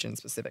region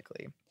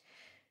specifically.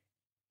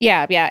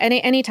 Yeah.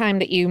 Any time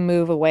that you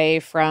move away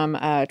from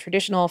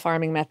traditional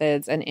farming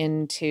methods and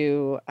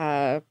into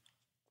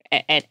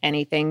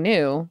anything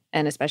new,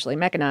 and especially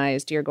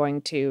mechanized, you're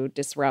going to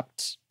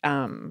disrupt.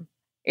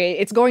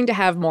 It's going to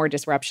have more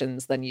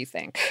disruptions than you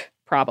think.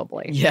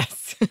 Probably.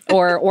 Yes.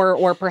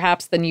 or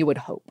perhaps than you would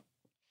hope.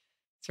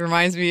 This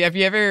reminds me, have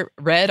you ever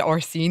read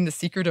or seen The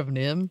Secret of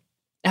NIMH?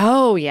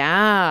 Oh,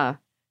 yeah.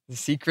 The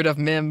Secret of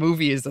NIMH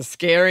movie is a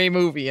scary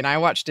movie, and I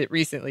watched it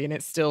recently, and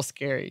it's still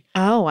scary.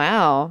 Oh,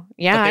 wow.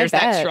 Yeah, but there's I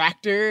bet. that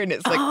tractor, and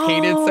it's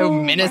painted so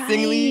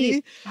menacingly.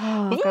 Right.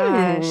 Oh, Ooh.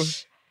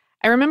 gosh.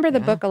 I remember the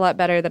book a lot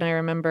better than I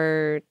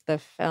remember the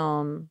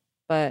film,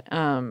 but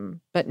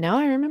no,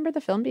 I remember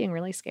the film being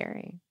really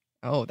scary.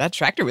 Oh, that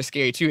tractor was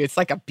scary too. It's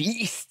like a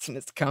beast and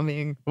it's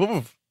coming.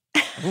 Oof.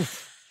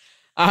 Oof.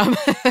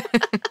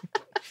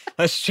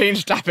 Let's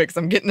change topics.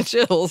 I'm getting the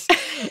chills.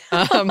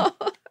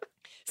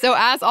 So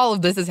as all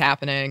of this is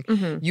happening,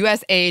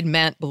 U.S. aid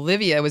meant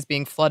Bolivia was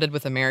being flooded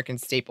with American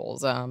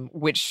staples,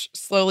 which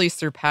slowly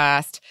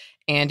surpassed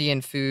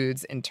Andean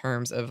foods in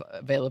terms of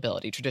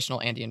availability,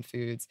 traditional Andean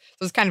foods.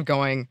 So it's kind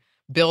of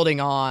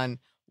building on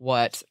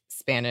what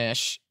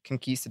Spanish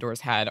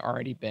conquistadors had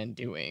already been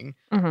doing,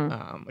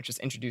 which is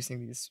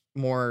introducing these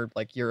more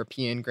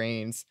European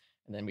grains,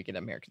 and then we get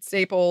American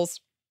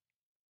staples.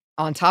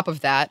 On top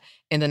of that,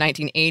 in the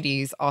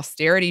 1980s,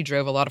 austerity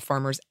drove a lot of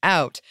farmers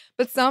out,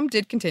 but some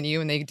did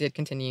continue, and they did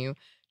continue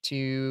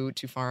to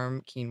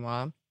farm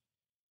quinoa.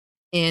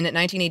 In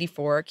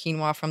 1984,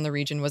 quinoa from the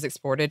region was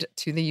exported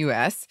to the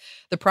U.S.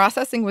 The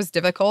processing was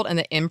difficult and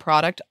the end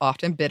product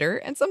often bitter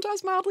and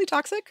sometimes mildly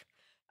toxic,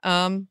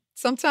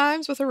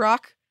 sometimes with a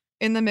rock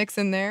in the mix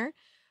in there.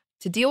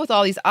 To deal with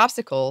all these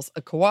obstacles,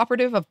 a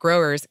cooperative of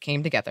growers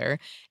came together,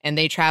 and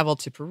they traveled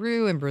to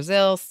Peru and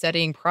Brazil,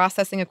 studying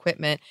processing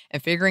equipment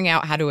and figuring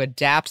out how to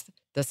adapt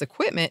this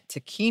equipment to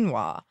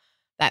quinoa.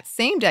 That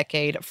same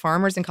decade,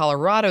 farmers in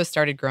Colorado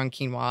started growing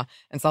quinoa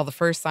and saw the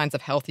first signs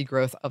of healthy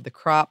growth of the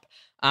crop.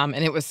 And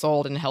it was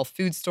sold in health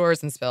food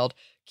stores and spelled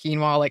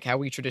quinoa like how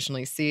we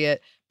traditionally see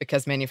it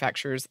because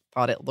manufacturers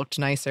thought it looked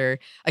nicer.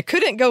 I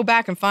couldn't go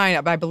back and find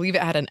it, but I believe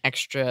it had an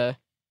extra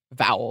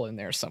vowel in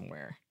there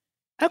somewhere.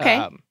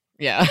 Okay.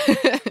 Yeah,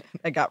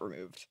 it got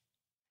removed.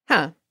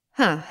 You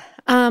said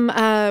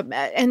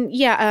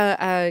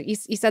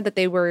that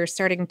they were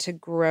starting to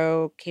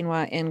grow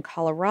quinoa in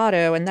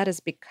Colorado, and that is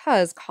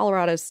because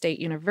Colorado State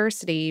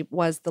University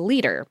was the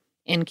leader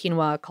in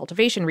quinoa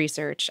cultivation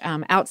research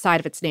outside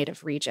of its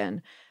native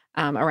region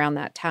around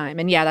that time.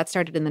 And yeah, that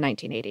started in the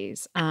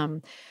 1980s.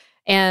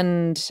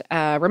 And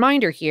a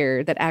reminder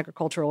here that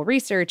agricultural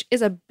research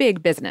is a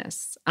big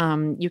business.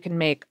 You can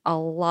make a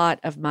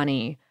lot of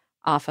money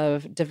off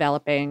of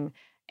developing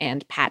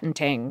and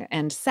patenting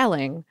and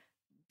selling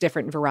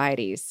different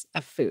varieties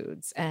of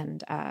foods.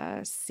 And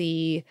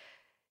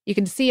you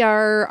can see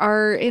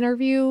our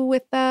interview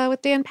with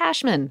Dan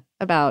Pashman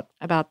about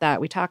that.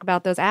 We talk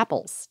about those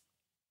apples.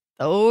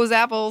 Those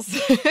apples.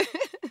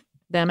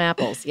 Them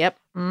apples. Yep.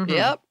 Mm-hmm.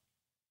 Yep.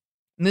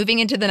 Moving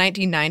into the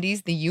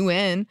 1990s, the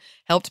UN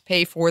helped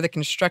pay for the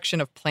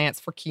construction of plants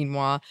for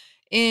quinoa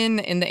in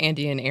the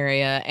Andean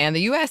area, and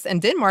the U.S.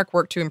 and Denmark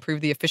worked to improve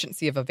the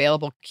efficiency of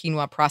available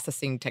quinoa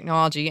processing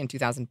technology in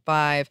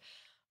 2005.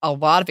 A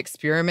lot of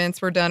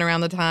experiments were done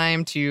around the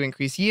time to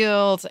increase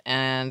yield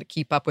and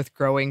keep up with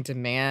growing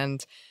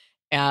demand.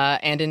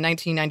 And in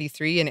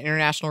 1993, an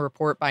international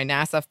report by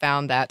NASA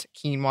found that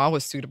quinoa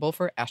was suitable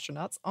for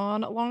astronauts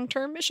on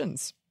long-term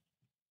missions.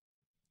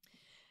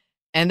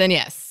 And then,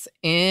 yes,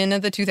 in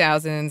the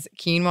 2000s,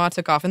 quinoa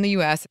took off in the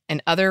U.S.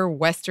 and other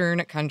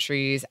Western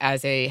countries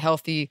as a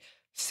healthy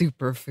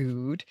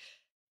superfood.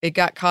 It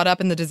got caught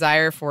up in the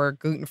desire for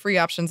gluten-free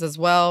options as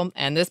well,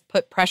 and this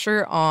put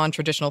pressure on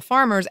traditional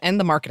farmers and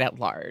the market at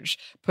large,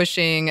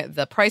 pushing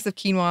the price of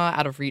quinoa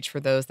out of reach for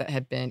those that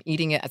had been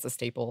eating it as a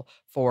staple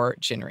for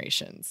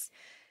generations.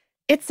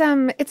 It's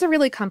a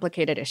really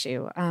complicated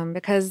issue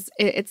because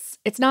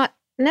it's not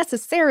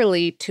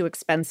necessarily too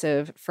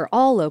expensive for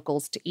all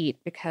locals to eat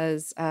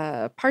because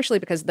partially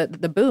because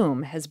the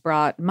boom has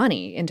brought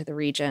money into the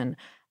region,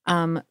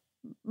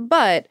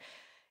 but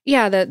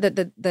yeah,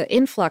 the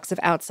influx of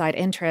outside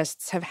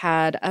interests have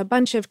had a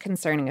bunch of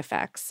concerning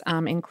effects,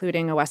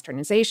 including a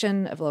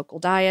westernization of local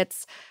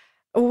diets,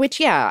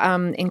 which,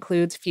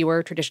 includes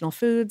fewer traditional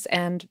foods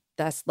and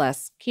thus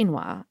less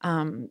quinoa.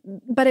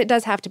 But it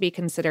does have to be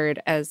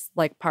considered as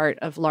like part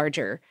of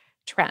larger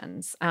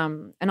trends.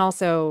 And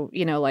also,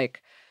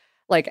 like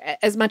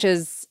as much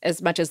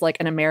as like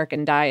an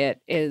American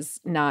diet is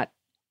not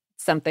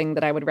something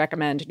that I would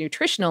recommend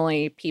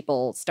nutritionally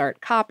people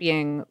start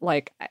copying,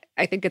 like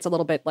I think it's a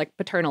little bit like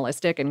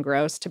paternalistic and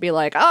gross to be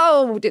like,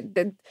 oh,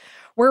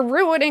 we're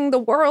ruining the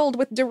world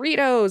with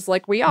Doritos,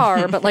 like we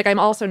are. But like I'm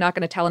also not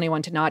going to tell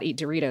anyone to not eat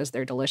Doritos.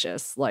 They're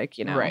delicious. Like,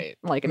 right.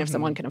 Like, and if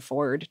someone can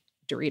afford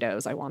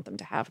Doritos, I want them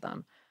to have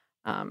them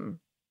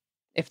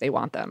if they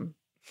want them.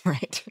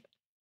 Right.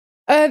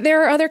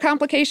 There are other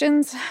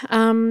complications,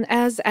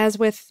 as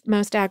with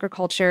most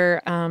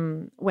agriculture.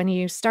 When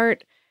you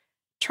start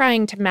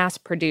trying to mass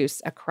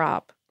produce a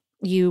crop,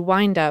 you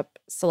wind up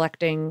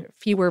selecting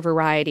fewer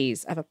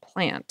varieties of a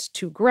plant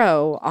to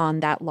grow on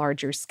that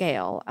larger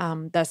scale,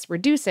 thus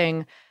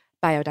reducing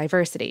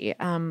biodiversity,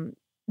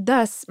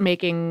 thus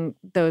making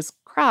those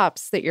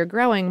crops that you're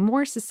growing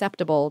more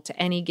susceptible to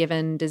any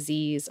given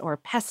disease or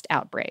pest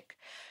outbreak,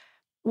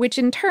 which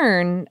in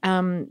turn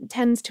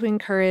tends to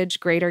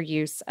encourage greater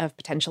use of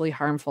potentially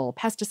harmful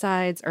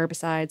pesticides,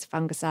 herbicides,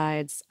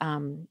 fungicides,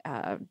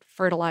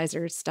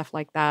 fertilizers, stuff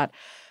like that.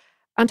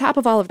 On top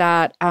of all of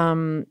that,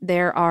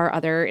 there are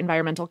other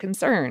environmental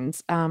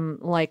concerns,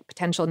 like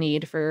potential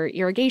need for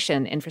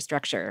irrigation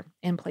infrastructure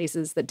in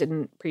places that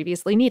didn't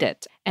previously need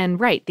it. And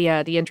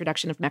the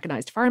introduction of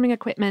mechanized farming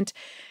equipment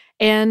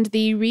and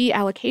the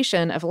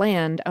reallocation of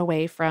land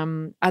away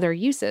from other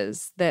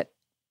uses that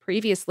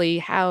previously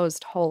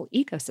housed whole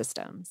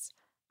ecosystems.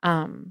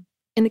 In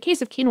the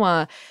case of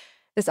quinoa,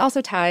 this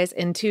also ties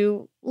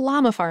into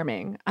llama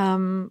farming.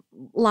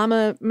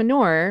 Llama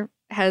manure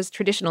has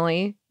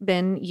traditionally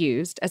been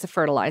used as a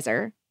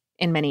fertilizer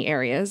in many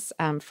areas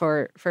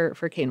for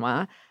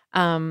quinoa.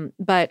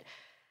 But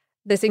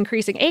this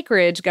increasing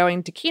acreage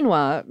going to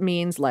quinoa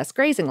means less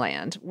grazing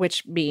land,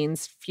 which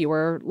means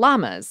fewer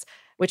llamas,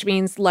 which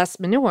means less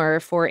manure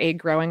for a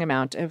growing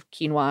amount of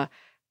quinoa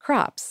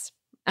crops.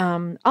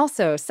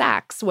 Also,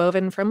 sacks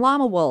woven from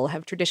llama wool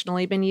have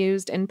traditionally been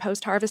used in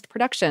post-harvest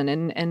production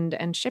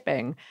and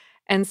shipping.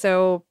 And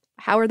so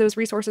how are those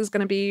resources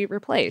going to be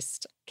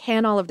replaced?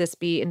 can all of this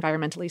be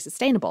environmentally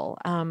sustainable?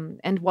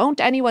 And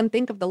won't anyone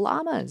think of the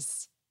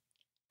llamas?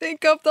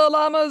 Think of the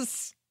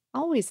llamas.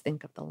 Always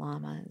think of the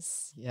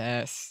llamas.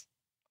 Yes.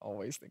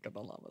 Always think of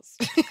the llamas.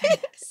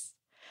 Yes.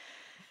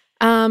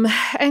 And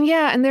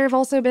there have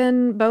also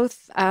been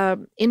both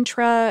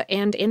intra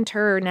and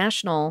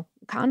international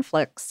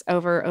conflicts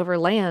over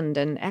land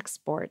and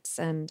exports.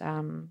 And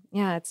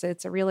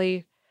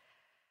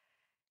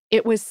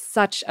it was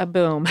such a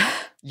boom.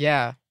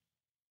 Yeah.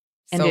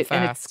 And So and it's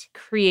fast.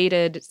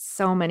 created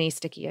so many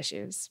sticky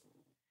issues.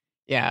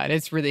 Yeah, and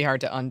it's really hard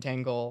to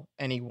untangle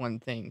any one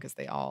thing because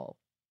they all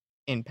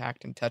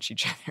impact and touch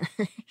each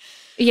other.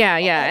 Yeah, All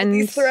yeah. of And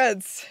these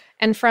threads.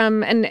 and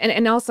from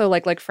and also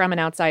like from an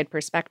outside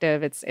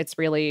perspective, it's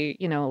really,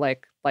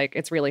 like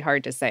it's really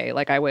hard to say.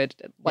 Like I would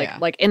Yeah.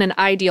 like in an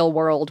ideal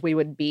world, we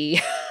would be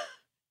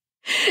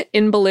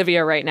in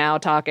Bolivia right now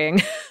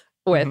talking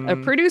with a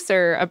Mhm.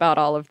 producer about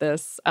all of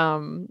this,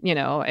 and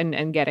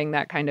getting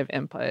that kind of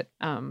input.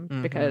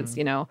 Because,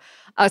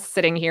 us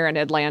sitting here in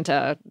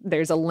Atlanta,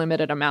 there's a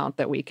limited amount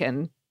that we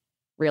can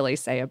really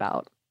say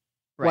about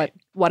Right.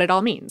 what it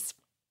all means.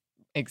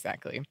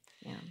 Exactly.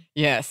 Yeah.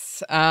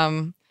 Yes.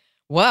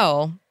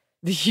 Well,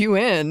 the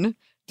UN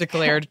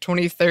declared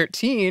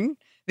 2013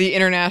 the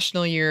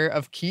International Year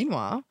of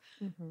Quinoa,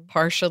 Mhm.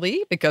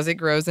 partially because it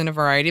grows in a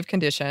variety of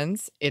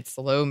conditions. It's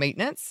low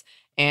maintenance,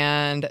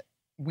 and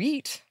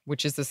wheat,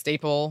 which is a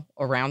staple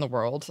around the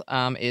world,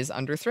 is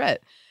under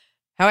threat.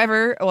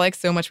 However, like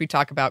so much we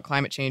talk about,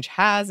 climate change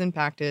has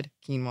impacted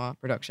quinoa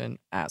production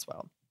as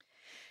well.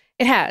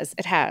 It has.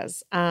 It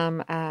has.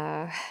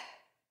 That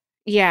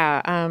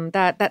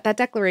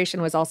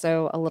declaration was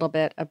also a little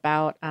bit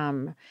about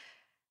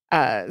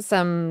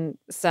some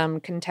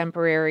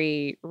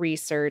contemporary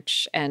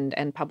research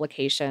and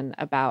publication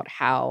about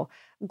how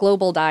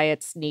global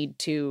diets need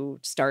to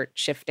start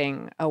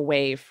shifting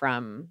away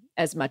from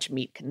as much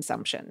meat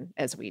consumption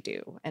as we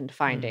do and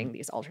finding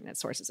these alternate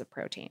sources of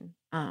protein.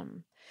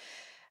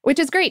 Which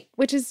is great,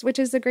 which is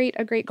a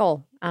great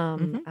goal.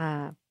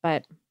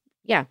 But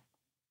yeah,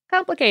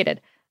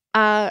 complicated.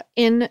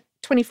 In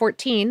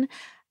 2014,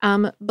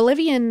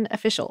 Bolivian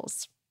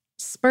officials,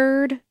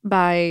 spurred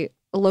by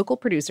local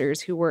producers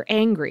who were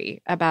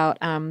angry about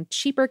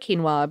cheaper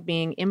quinoa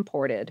being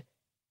imported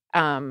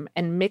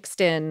and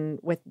mixed in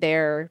with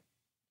their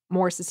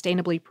more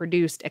sustainably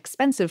produced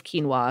expensive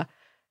quinoa,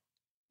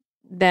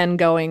 then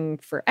going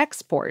for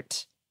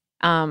export.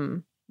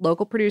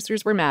 Local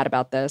producers were mad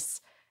about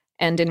this,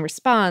 and in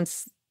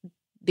response,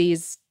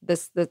 this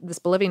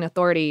Bolivian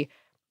authority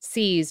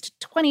seized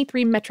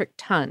 23 metric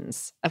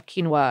tons of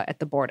quinoa at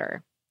the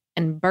border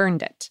and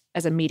burned it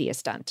as a media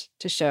stunt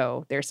to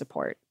show their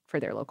support for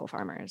their local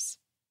farmers.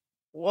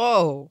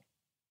 Whoa.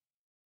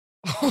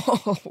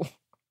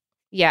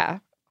 Yeah.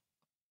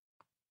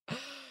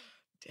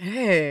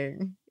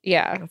 Dang.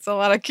 Yeah. That's a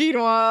lot of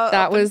quinoa.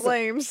 That up in was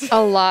flames.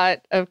 a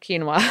lot of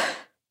quinoa.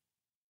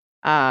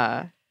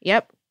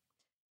 Yep.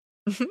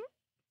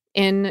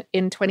 In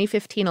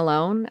 2015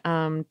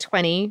 alone,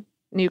 20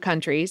 new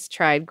countries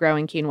tried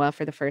growing quinoa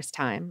for the first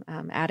time,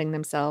 adding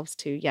themselves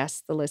to,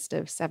 yes, the list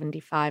of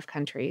 75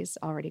 countries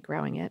already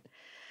growing it.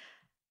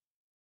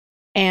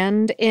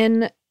 And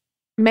in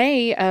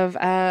May of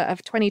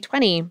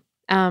 2020,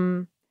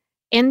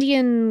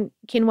 Indian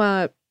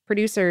quinoa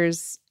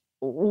producers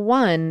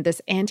won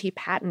this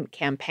anti-patent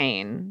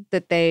campaign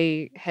that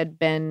they had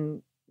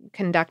been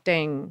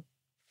conducting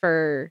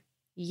for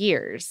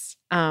years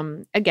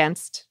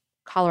against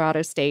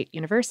Colorado State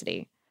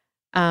University.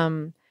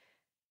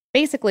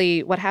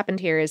 Basically, what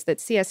happened here is that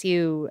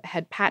CSU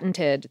had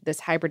patented this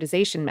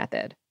hybridization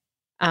method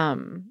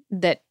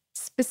that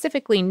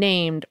specifically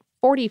named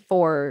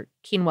 44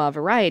 quinoa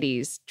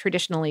varieties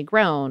traditionally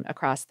grown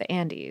across the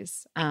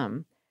Andes,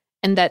 and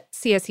that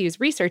CSU's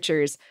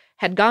researchers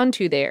had gone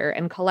to there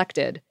and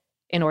collected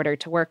in order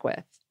to work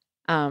with.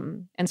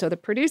 And so the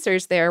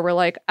producers there were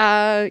like,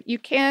 you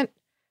can't,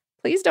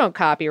 please don't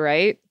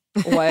copyright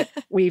what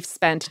we've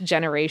spent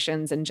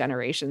generations and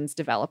generations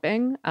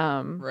developing.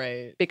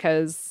 Right.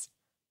 Because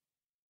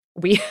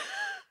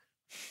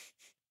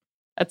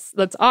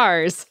that's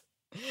ours.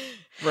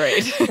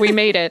 Right. We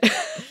made it.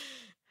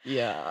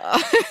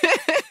 Yeah.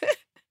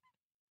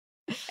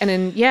 And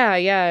then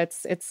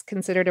it's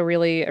considered a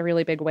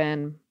really big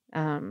win.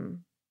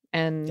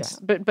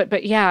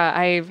 But yeah,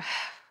 I've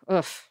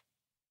Oof.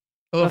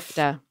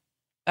 oofda.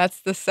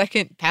 That's the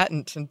second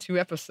patent in 2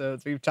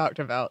 episodes we've talked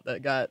about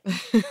that got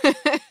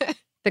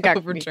That got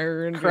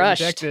overturned, or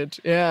crushed. rejected.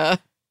 Yeah.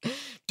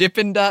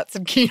 Dippin' Dots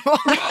and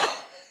quinoa.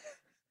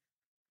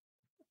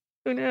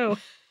 Who knew?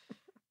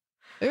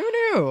 Who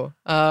knew?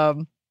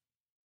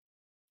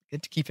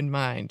 Good to keep in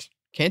mind.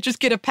 Can't just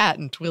get a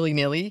patent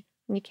willy-nilly.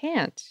 You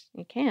can't.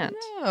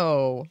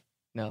 No.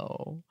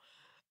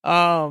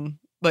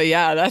 But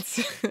yeah, that's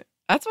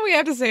what we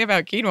have to say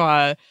about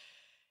quinoa.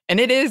 And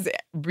it is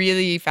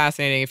really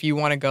fascinating if you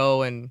want to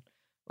go and,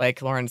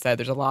 like Lauren said,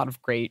 there's a lot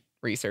of great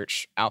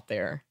research out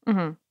there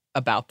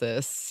about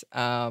this.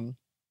 And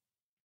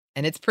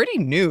it's pretty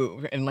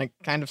new and like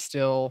kind of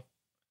still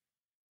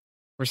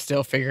we're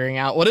still figuring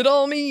out what it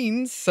all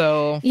means.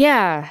 So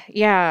yeah.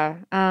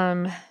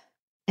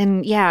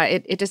 And yeah,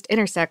 it just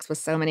intersects with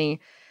so many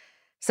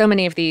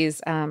of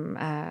these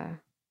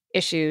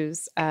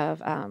issues of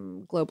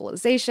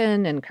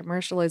globalization and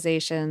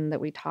commercialization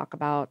that we talk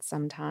about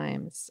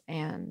sometimes,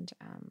 and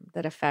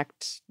that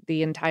affect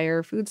the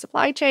entire food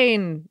supply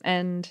chain.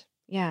 And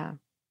yeah.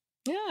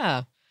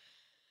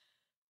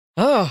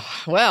 Oh,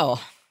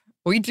 well,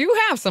 we do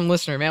have some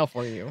listener mail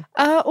for you.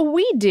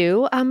 We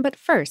do. But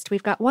first,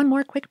 we've got one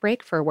more quick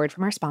break for a word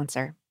from our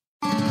sponsor.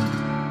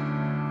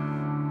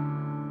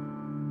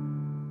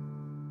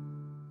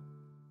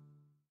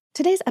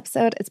 Today's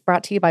episode is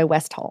brought to you by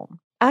Westholme.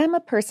 I'm a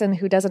person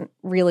who doesn't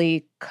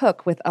really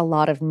cook with a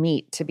lot of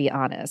meat, to be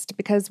honest,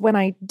 because when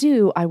I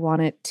do, I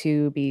want it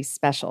to be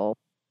special.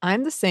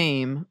 I'm the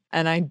same,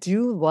 and I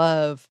do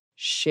love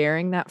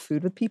sharing that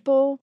food with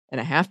people. And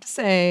I have to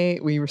say,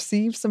 we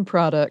received some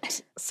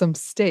product, some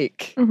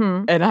steak,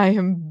 and I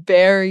am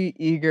very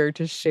eager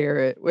to share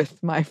it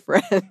with my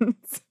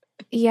friends.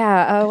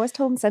 Yeah,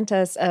 Westholme sent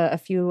us a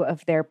few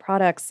of their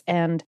products,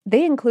 and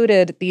they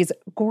included these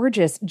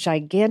gorgeous,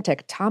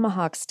 gigantic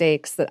tomahawk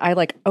steaks that I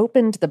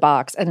opened the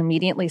box and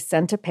immediately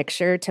sent a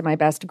picture to my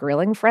best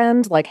grilling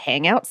friend,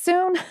 hang out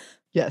soon.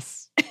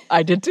 Yes,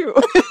 I did too.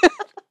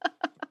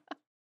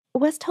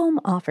 Westholme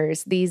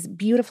offers these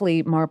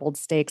beautifully marbled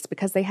steaks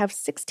because they have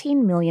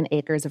 16 million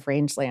acres of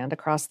rangeland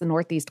across the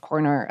northeast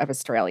corner of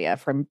Australia,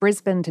 from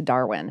Brisbane to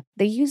Darwin.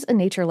 They use a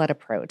nature-led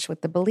approach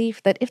with the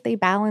belief that if they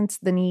balance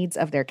the needs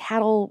of their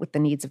cattle with the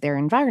needs of their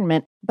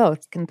environment,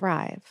 both can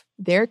thrive.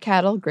 Their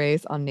cattle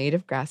graze on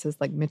native grasses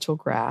like Mitchell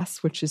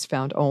grass, which is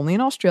found only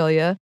in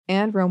Australia,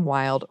 and roam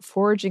wild,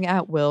 foraging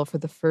at will for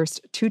the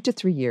first 2 to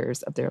 3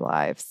 years of their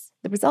lives.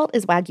 The result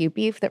is Wagyu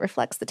beef that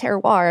reflects the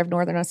terroir of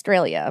Northern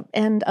Australia,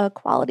 and a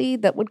quality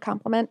that would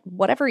complement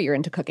whatever you're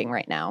into cooking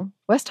right now.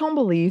 Westholme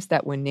believes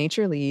that when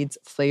nature leads,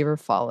 flavor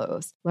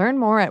follows. Learn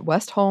more at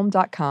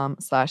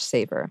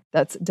westholme.com/savor.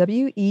 That's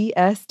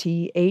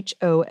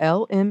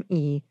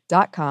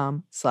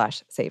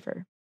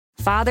WESTHOLME.com/savor.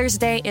 Father's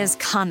Day is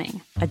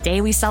coming, a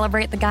day we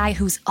celebrate the guy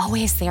who's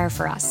always there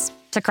for us.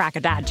 To crack a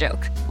dad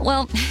joke.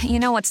 Well, you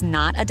know what's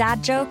not a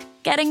dad joke?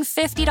 Getting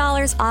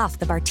 $50 off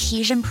the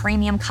Bartesian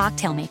Premium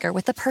Cocktail Maker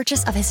with the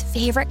purchase of his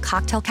favorite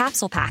cocktail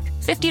capsule pack.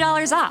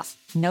 $50 off.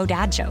 No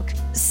dad joke.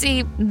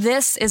 See,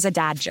 this is a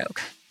dad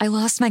joke. I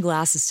lost my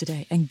glasses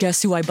today, and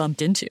guess who I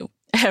bumped into?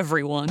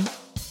 Everyone.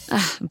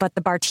 But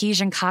the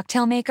Bartesian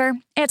Cocktail Maker,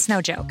 it's no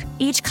joke.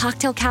 Each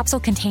cocktail capsule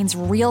contains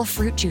real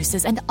fruit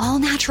juices and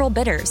all-natural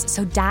bitters,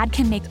 so Dad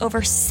can make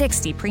over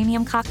 60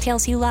 premium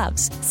cocktails he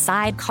loves.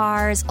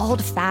 Sidecars,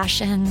 old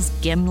fashions,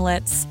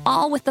 gimlets,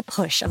 all with the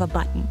push of a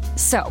button.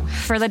 So,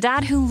 for the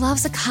dad who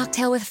loves a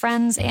cocktail with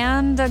friends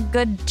and a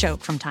good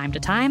joke from time to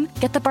time,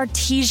 get the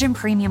Bartesian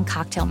Premium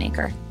Cocktail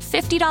Maker.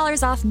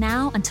 $50 off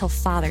now until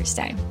Father's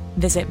Day.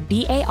 Visit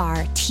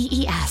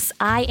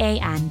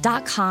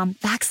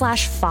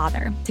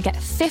BARTESIAN.com/father to get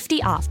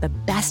 50 off the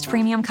best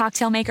premium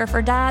cocktail maker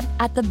for dad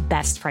at the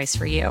best price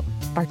for you.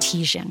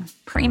 Bartesian.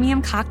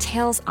 Premium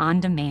cocktails on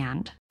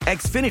demand.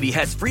 Xfinity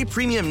has free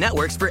premium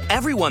networks for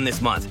everyone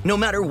this month, no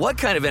matter what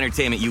kind of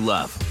entertainment you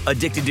love.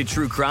 Addicted to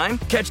true crime?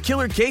 Catch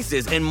killer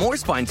cases and more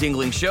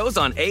spine-tingling shows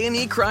on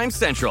A&E Crime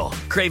Central.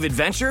 Crave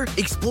adventure?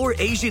 Explore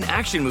Asian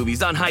action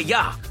movies on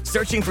Hi-Ya.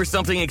 Searching for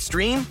something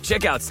extreme?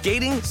 Check out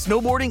skating,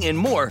 snowboarding, and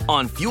more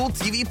on Fuel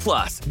TV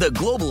Plus, the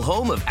global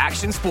home of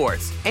action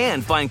sports.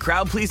 And find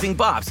crowd-pleasing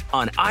bops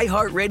on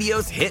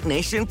iHeartRadio's Hit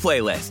Nation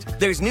playlist.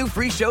 There's new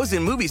free shows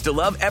and movies to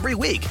love every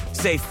week.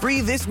 Say free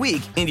this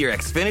week in your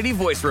Xfinity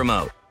voice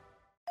remote.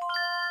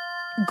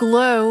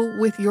 Glow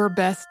with your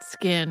best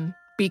skin.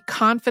 Be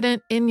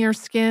confident in your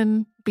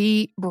skin.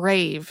 Be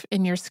brave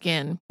in your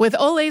skin. With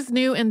Olay's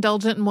new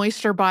Indulgent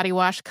Moisture Body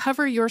Wash,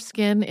 cover your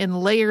skin in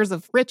layers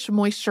of rich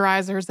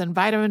moisturizers and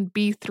vitamin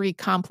B3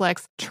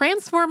 complex,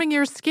 transforming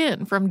your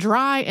skin from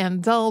dry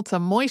and dull to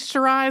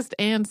moisturized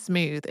and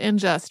smooth in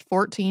just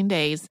 14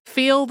 days.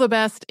 Feel the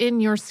best in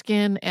your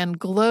skin and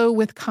glow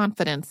with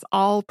confidence,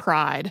 all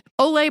pride.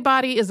 Olay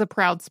Body is a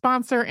proud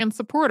sponsor and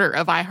supporter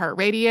of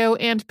iHeartRadio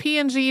and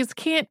P&G's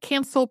Can't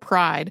Cancel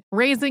Pride,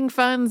 raising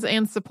funds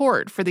and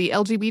support for the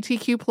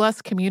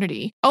LGBTQ+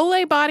 community.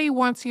 Olay Body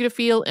wants you to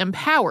feel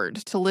empowered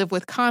to live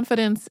with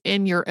confidence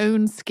in your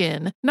own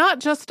skin, not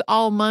just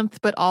all month,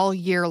 but all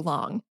year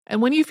long.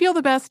 And when you feel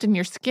the best in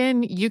your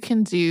skin, you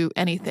can do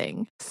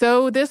anything.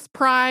 So this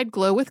pride,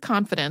 glow with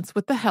confidence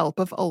with the help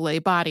of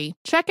Olay Body.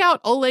 Check out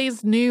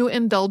Olay's new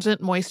Indulgent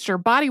Moisture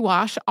Body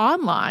Wash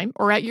online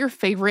or at your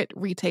favorite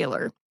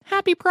retailer.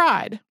 Happy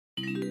Pride!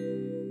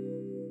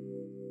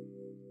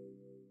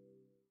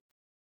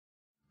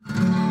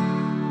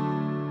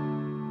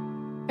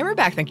 And we're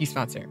back. Thank you,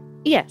 sponsor.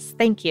 Yes,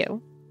 thank you.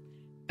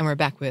 And we're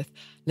back with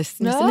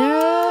Listener Mail.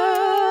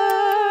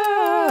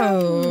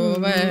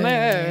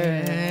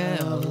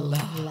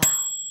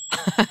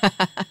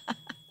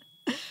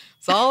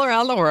 It's all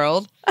around the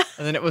world.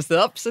 And then it was the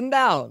ups and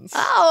downs.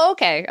 Oh,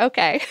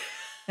 okay.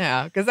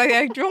 Yeah, because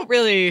I don't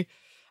really...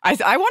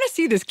 I want to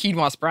see this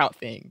quinoa sprout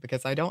thing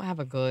because I don't have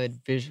a good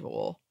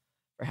visual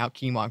or how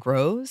quinoa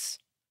grows,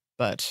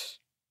 but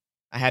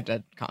I had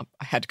to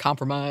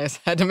compromise.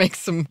 I had to make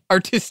some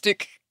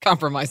artistic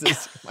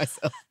compromises with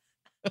myself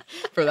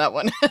for that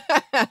one.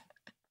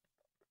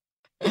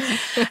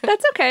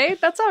 That's okay.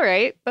 That's all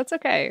right. That's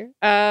okay.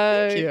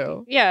 Thank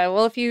you. Yeah.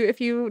 Well, if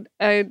you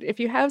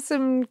have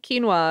some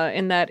quinoa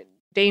in that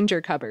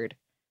danger cupboard,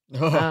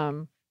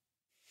 my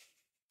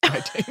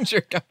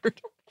danger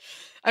cupboard.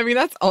 I mean,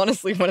 that's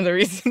honestly one of the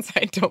reasons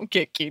I don't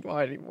get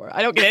quinoa anymore.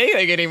 I don't get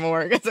anything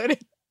anymore because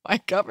my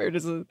cupboard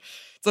it's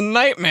a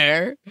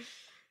nightmare.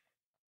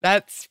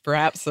 That's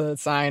perhaps a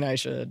sign I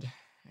should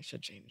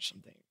change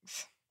some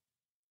things.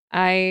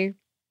 I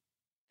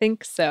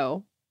think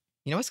so.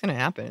 You know what's going to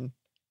happen?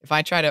 If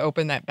I try to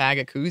open that bag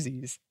of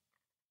koozies,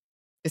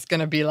 it's going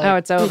to be like... Oh,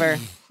 it's over.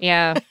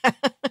 Yeah.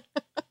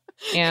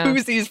 Yeah.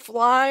 Koozies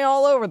fly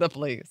all over the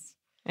place.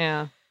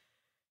 Yeah.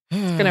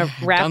 It's going to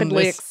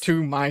rapidly... Done this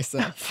to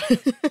myself.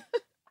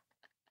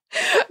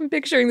 I'm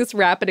picturing this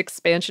rapid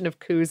expansion of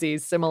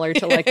koozies similar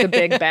to like the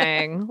Big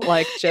Bang,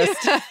 like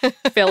just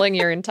filling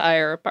your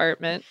entire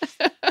apartment.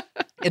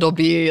 It'll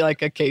be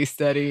like a case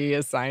study,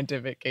 a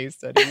scientific case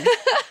study.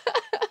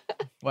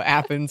 What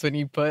happens when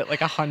you put like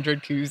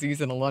 100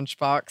 koozies in a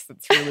lunchbox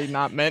that's really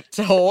not meant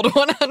to hold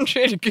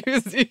 100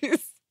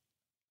 koozies?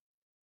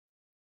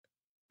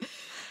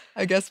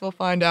 I guess we'll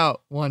find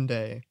out one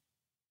day.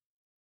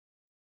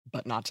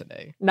 But not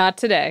today. Not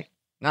today.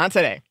 Not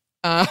today.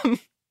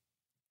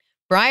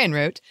 Brian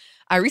wrote,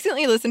 I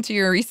recently listened to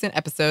your recent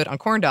episode on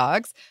corn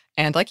dogs,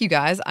 and like you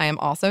guys, I am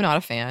also not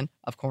a fan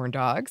of corn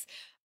dogs.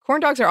 Corn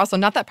dogs are also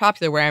not that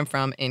popular where I'm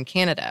from in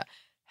Canada.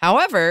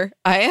 However,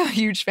 I am a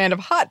huge fan of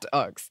hot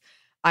dogs.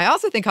 I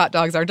also think hot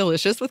dogs are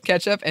delicious with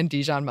ketchup and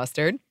Dijon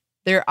mustard.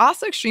 They're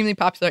also extremely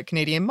popular at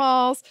Canadian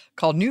malls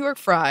called New York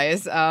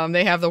Fries.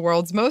 They have the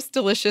world's most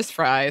delicious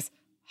fries,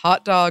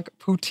 hot dog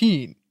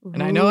poutine.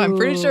 And I know I'm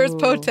pretty sure it's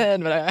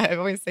poutine, but I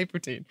always say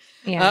poutine.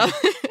 Yeah.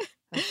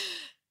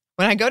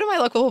 When I go to my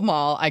local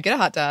mall, I get a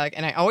hot dog,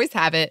 and I always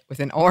have it with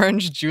an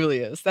orange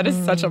Julius. That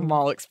is such a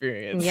mall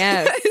experience.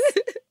 Yes.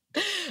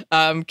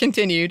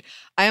 Continued,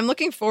 I am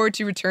looking forward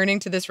to returning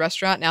to this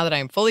restaurant now that I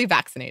am fully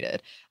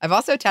vaccinated. I've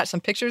also attached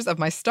some pictures of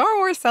my Star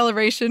Wars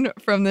celebration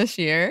from this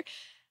year.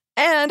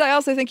 And I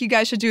also think you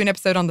guys should do an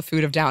episode on the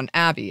food of Downton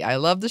Abbey. I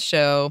love the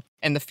show,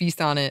 and the feast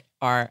on it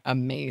are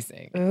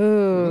amazing.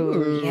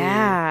 Ooh.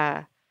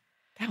 Yeah.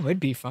 That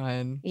would be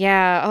fun.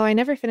 Yeah. Oh, I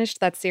never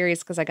finished that series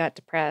because I got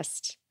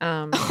depressed.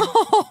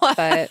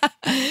 But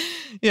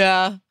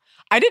yeah,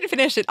 I didn't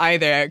finish it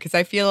either because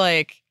I feel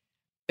like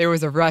there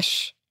was a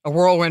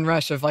whirlwind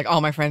rush of like,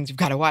 all my friends, you've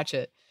got to watch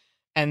it.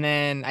 And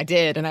then I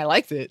did, and I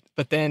liked it.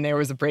 But then there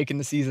was a break in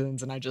the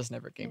seasons, and I just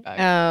never came back.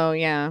 Oh,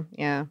 yeah.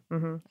 Yeah.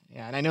 Mm-hmm.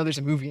 Yeah, and I know there's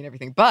a movie and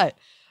everything, but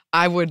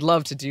I would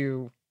love to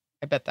do,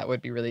 I bet that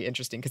would be really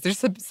interesting because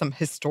there's some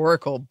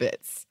historical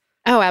bits.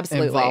 Oh,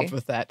 absolutely. Involved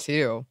with that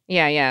too.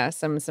 Yeah, yeah.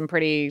 Some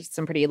pretty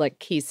like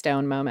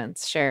keystone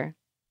moments, sure.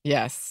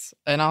 Yes.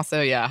 And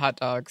also, yeah, hot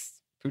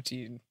dogs,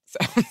 poutine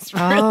sounds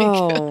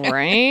really good.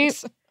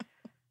 Right?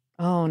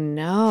 Oh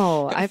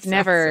no. I've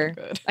never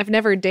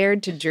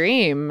dared to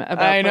dream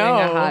about putting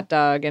a hot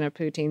dog in a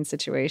poutine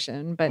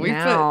situation, but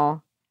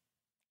now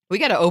we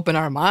got to open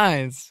our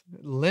minds.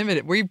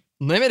 We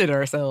limited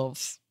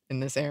ourselves in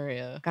this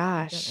area.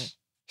 Gosh.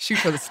 Shoot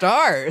for the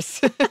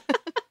stars.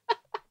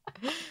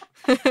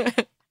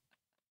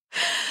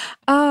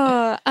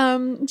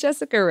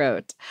 Jessica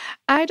wrote,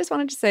 I just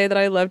wanted to say that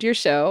I loved your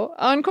show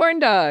on corn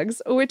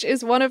dogs, which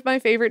is one of my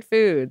favorite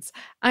foods.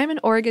 I'm an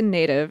Oregon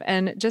native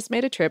and just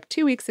made a trip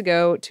 2 weeks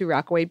ago to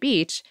Rockaway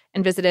Beach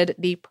and visited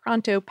the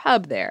Pronto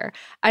Pub there.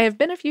 I have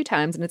been a few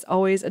times and it's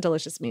always a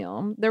delicious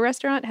meal. The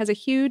restaurant has a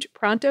huge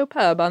Pronto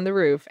Pub on the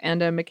roof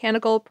and a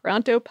mechanical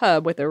Pronto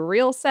Pub with a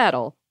real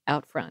saddle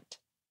out front.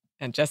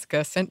 And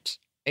Jessica sent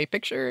a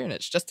picture and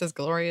it's just as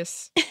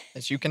glorious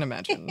as you can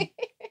imagine.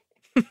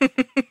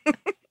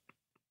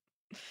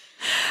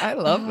 I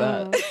love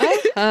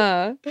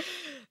that.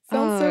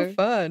 Sounds so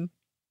fun.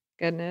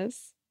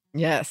 Goodness.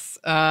 Yes.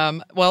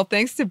 Well,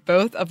 thanks to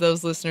both of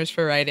those listeners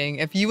for writing.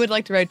 If you would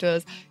like to write to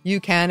us, you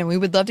can, and we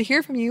would love to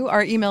hear from you.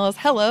 Our email is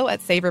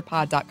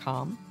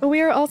hello@savorpod.com.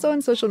 We are also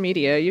on social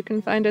media. You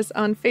can find us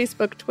on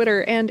Facebook,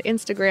 Twitter, and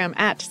Instagram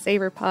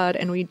 @SavorPod,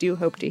 and we do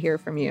hope to hear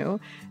from you.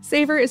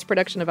 Savor is a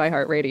production of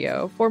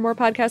iHeartRadio. For more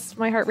podcasts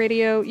from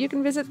iHeartRadio, you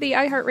can visit the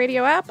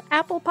iHeartRadio app,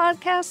 Apple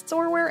Podcasts,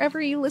 or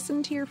wherever you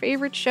listen to your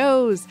favorite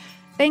shows.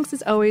 Thanks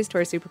as always to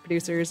our super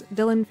producers,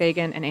 Dylan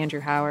Fagan and Andrew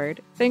Howard.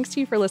 Thanks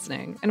to you for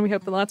listening, and we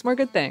hope that lots more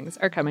good things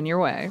are coming your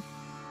way.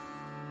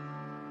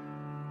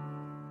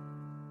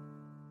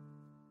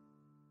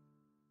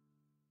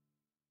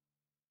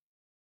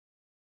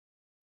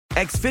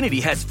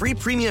 Xfinity has free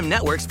premium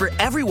networks for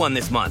everyone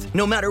this month,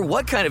 no matter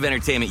what kind of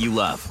entertainment you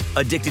love.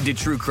 Addicted to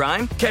true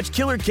crime? Catch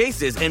killer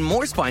cases and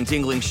more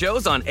spine-tingling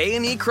shows on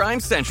A&E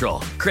Crime Central.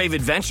 Crave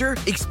adventure?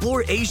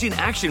 Explore Asian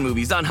action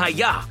movies on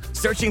Hi-YAH.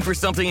 Searching for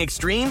something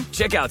extreme?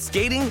 Check out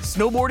skating,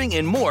 snowboarding,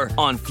 and more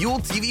on Fuel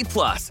TV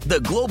Plus, the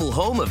global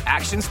home of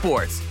action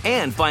sports.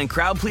 And find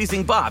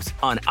crowd-pleasing bops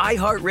on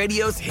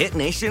iHeartRadio's Hit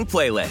Nation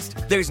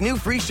playlist. There's new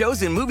free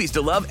shows and movies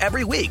to love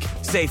every week.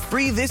 Say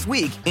free this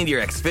week in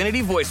your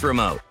Xfinity voice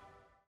remote.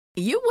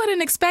 You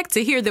wouldn't expect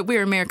to hear that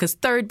we're America's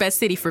third best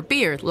city for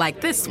beer like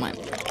this one.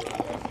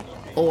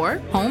 Or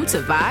home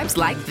to vibes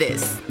like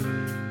this.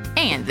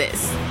 And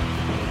this.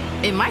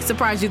 It might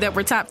surprise you that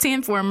we're top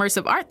 10 for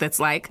immersive art that's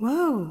like,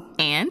 whoa.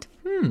 And,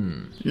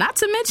 not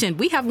to mention,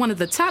 we have one of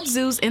the top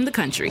zoos in the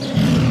country.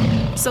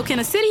 So can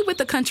a city with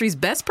the country's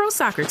best pro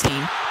soccer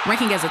team,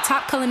 ranking as a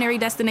top culinary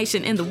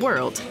destination in the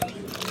world,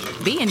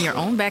 be in your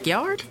own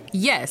backyard?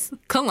 Yes,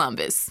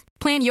 Columbus.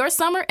 Plan your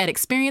summer at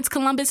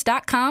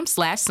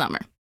experiencecolumbus.com/summer.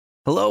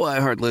 Hello,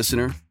 iHeart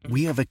listener.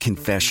 We have a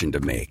confession to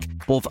make.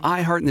 Both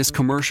iHeart and this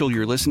commercial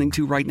you're listening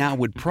to right now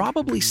would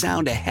probably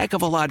sound a heck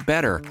of a lot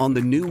better on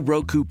the new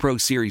Roku Pro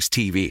Series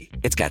TV.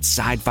 It's got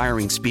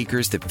side-firing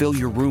speakers that fill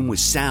your room with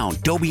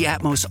sound, Dolby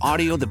Atmos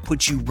audio that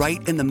puts you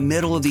right in the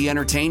middle of the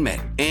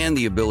entertainment, and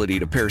the ability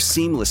to pair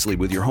seamlessly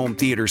with your home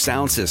theater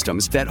sound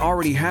systems that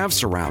already have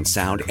surround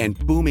sound and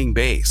booming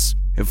bass.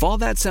 If all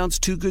that sounds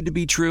too good to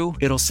be true,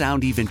 it'll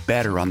sound even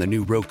better on the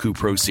new Roku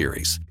Pro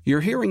Series. Your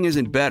hearing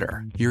isn't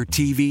better, your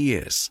TV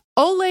is.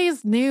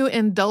 Olay's new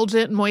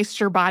Indulgent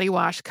Moisture Body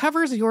Wash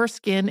covers your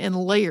skin in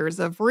layers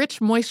of rich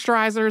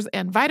moisturizers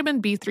and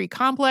vitamin B3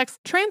 complex,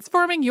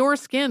 transforming your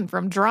skin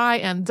from dry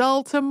and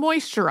dull to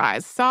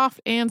moisturized,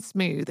 soft, and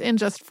smooth in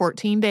just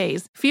 14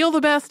 days. Feel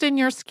the best in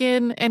your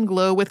skin and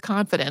glow with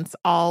confidence,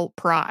 all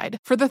pride.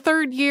 For the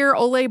third year,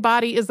 Olay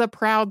Body is a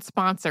proud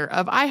sponsor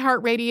of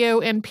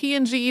iHeartRadio and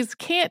P&G's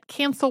Can't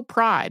Cancel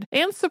Pride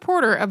and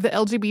supporter of the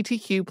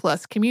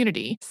LGBTQ+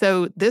 community.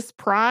 So this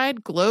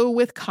pride, glow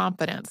with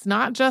confidence,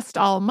 not just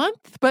all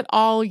month, but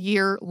all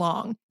year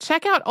long.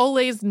 Check out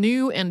Olay's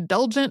new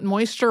Indulgent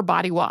Moisture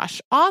Body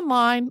Wash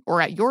online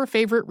or at your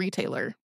favorite retailer.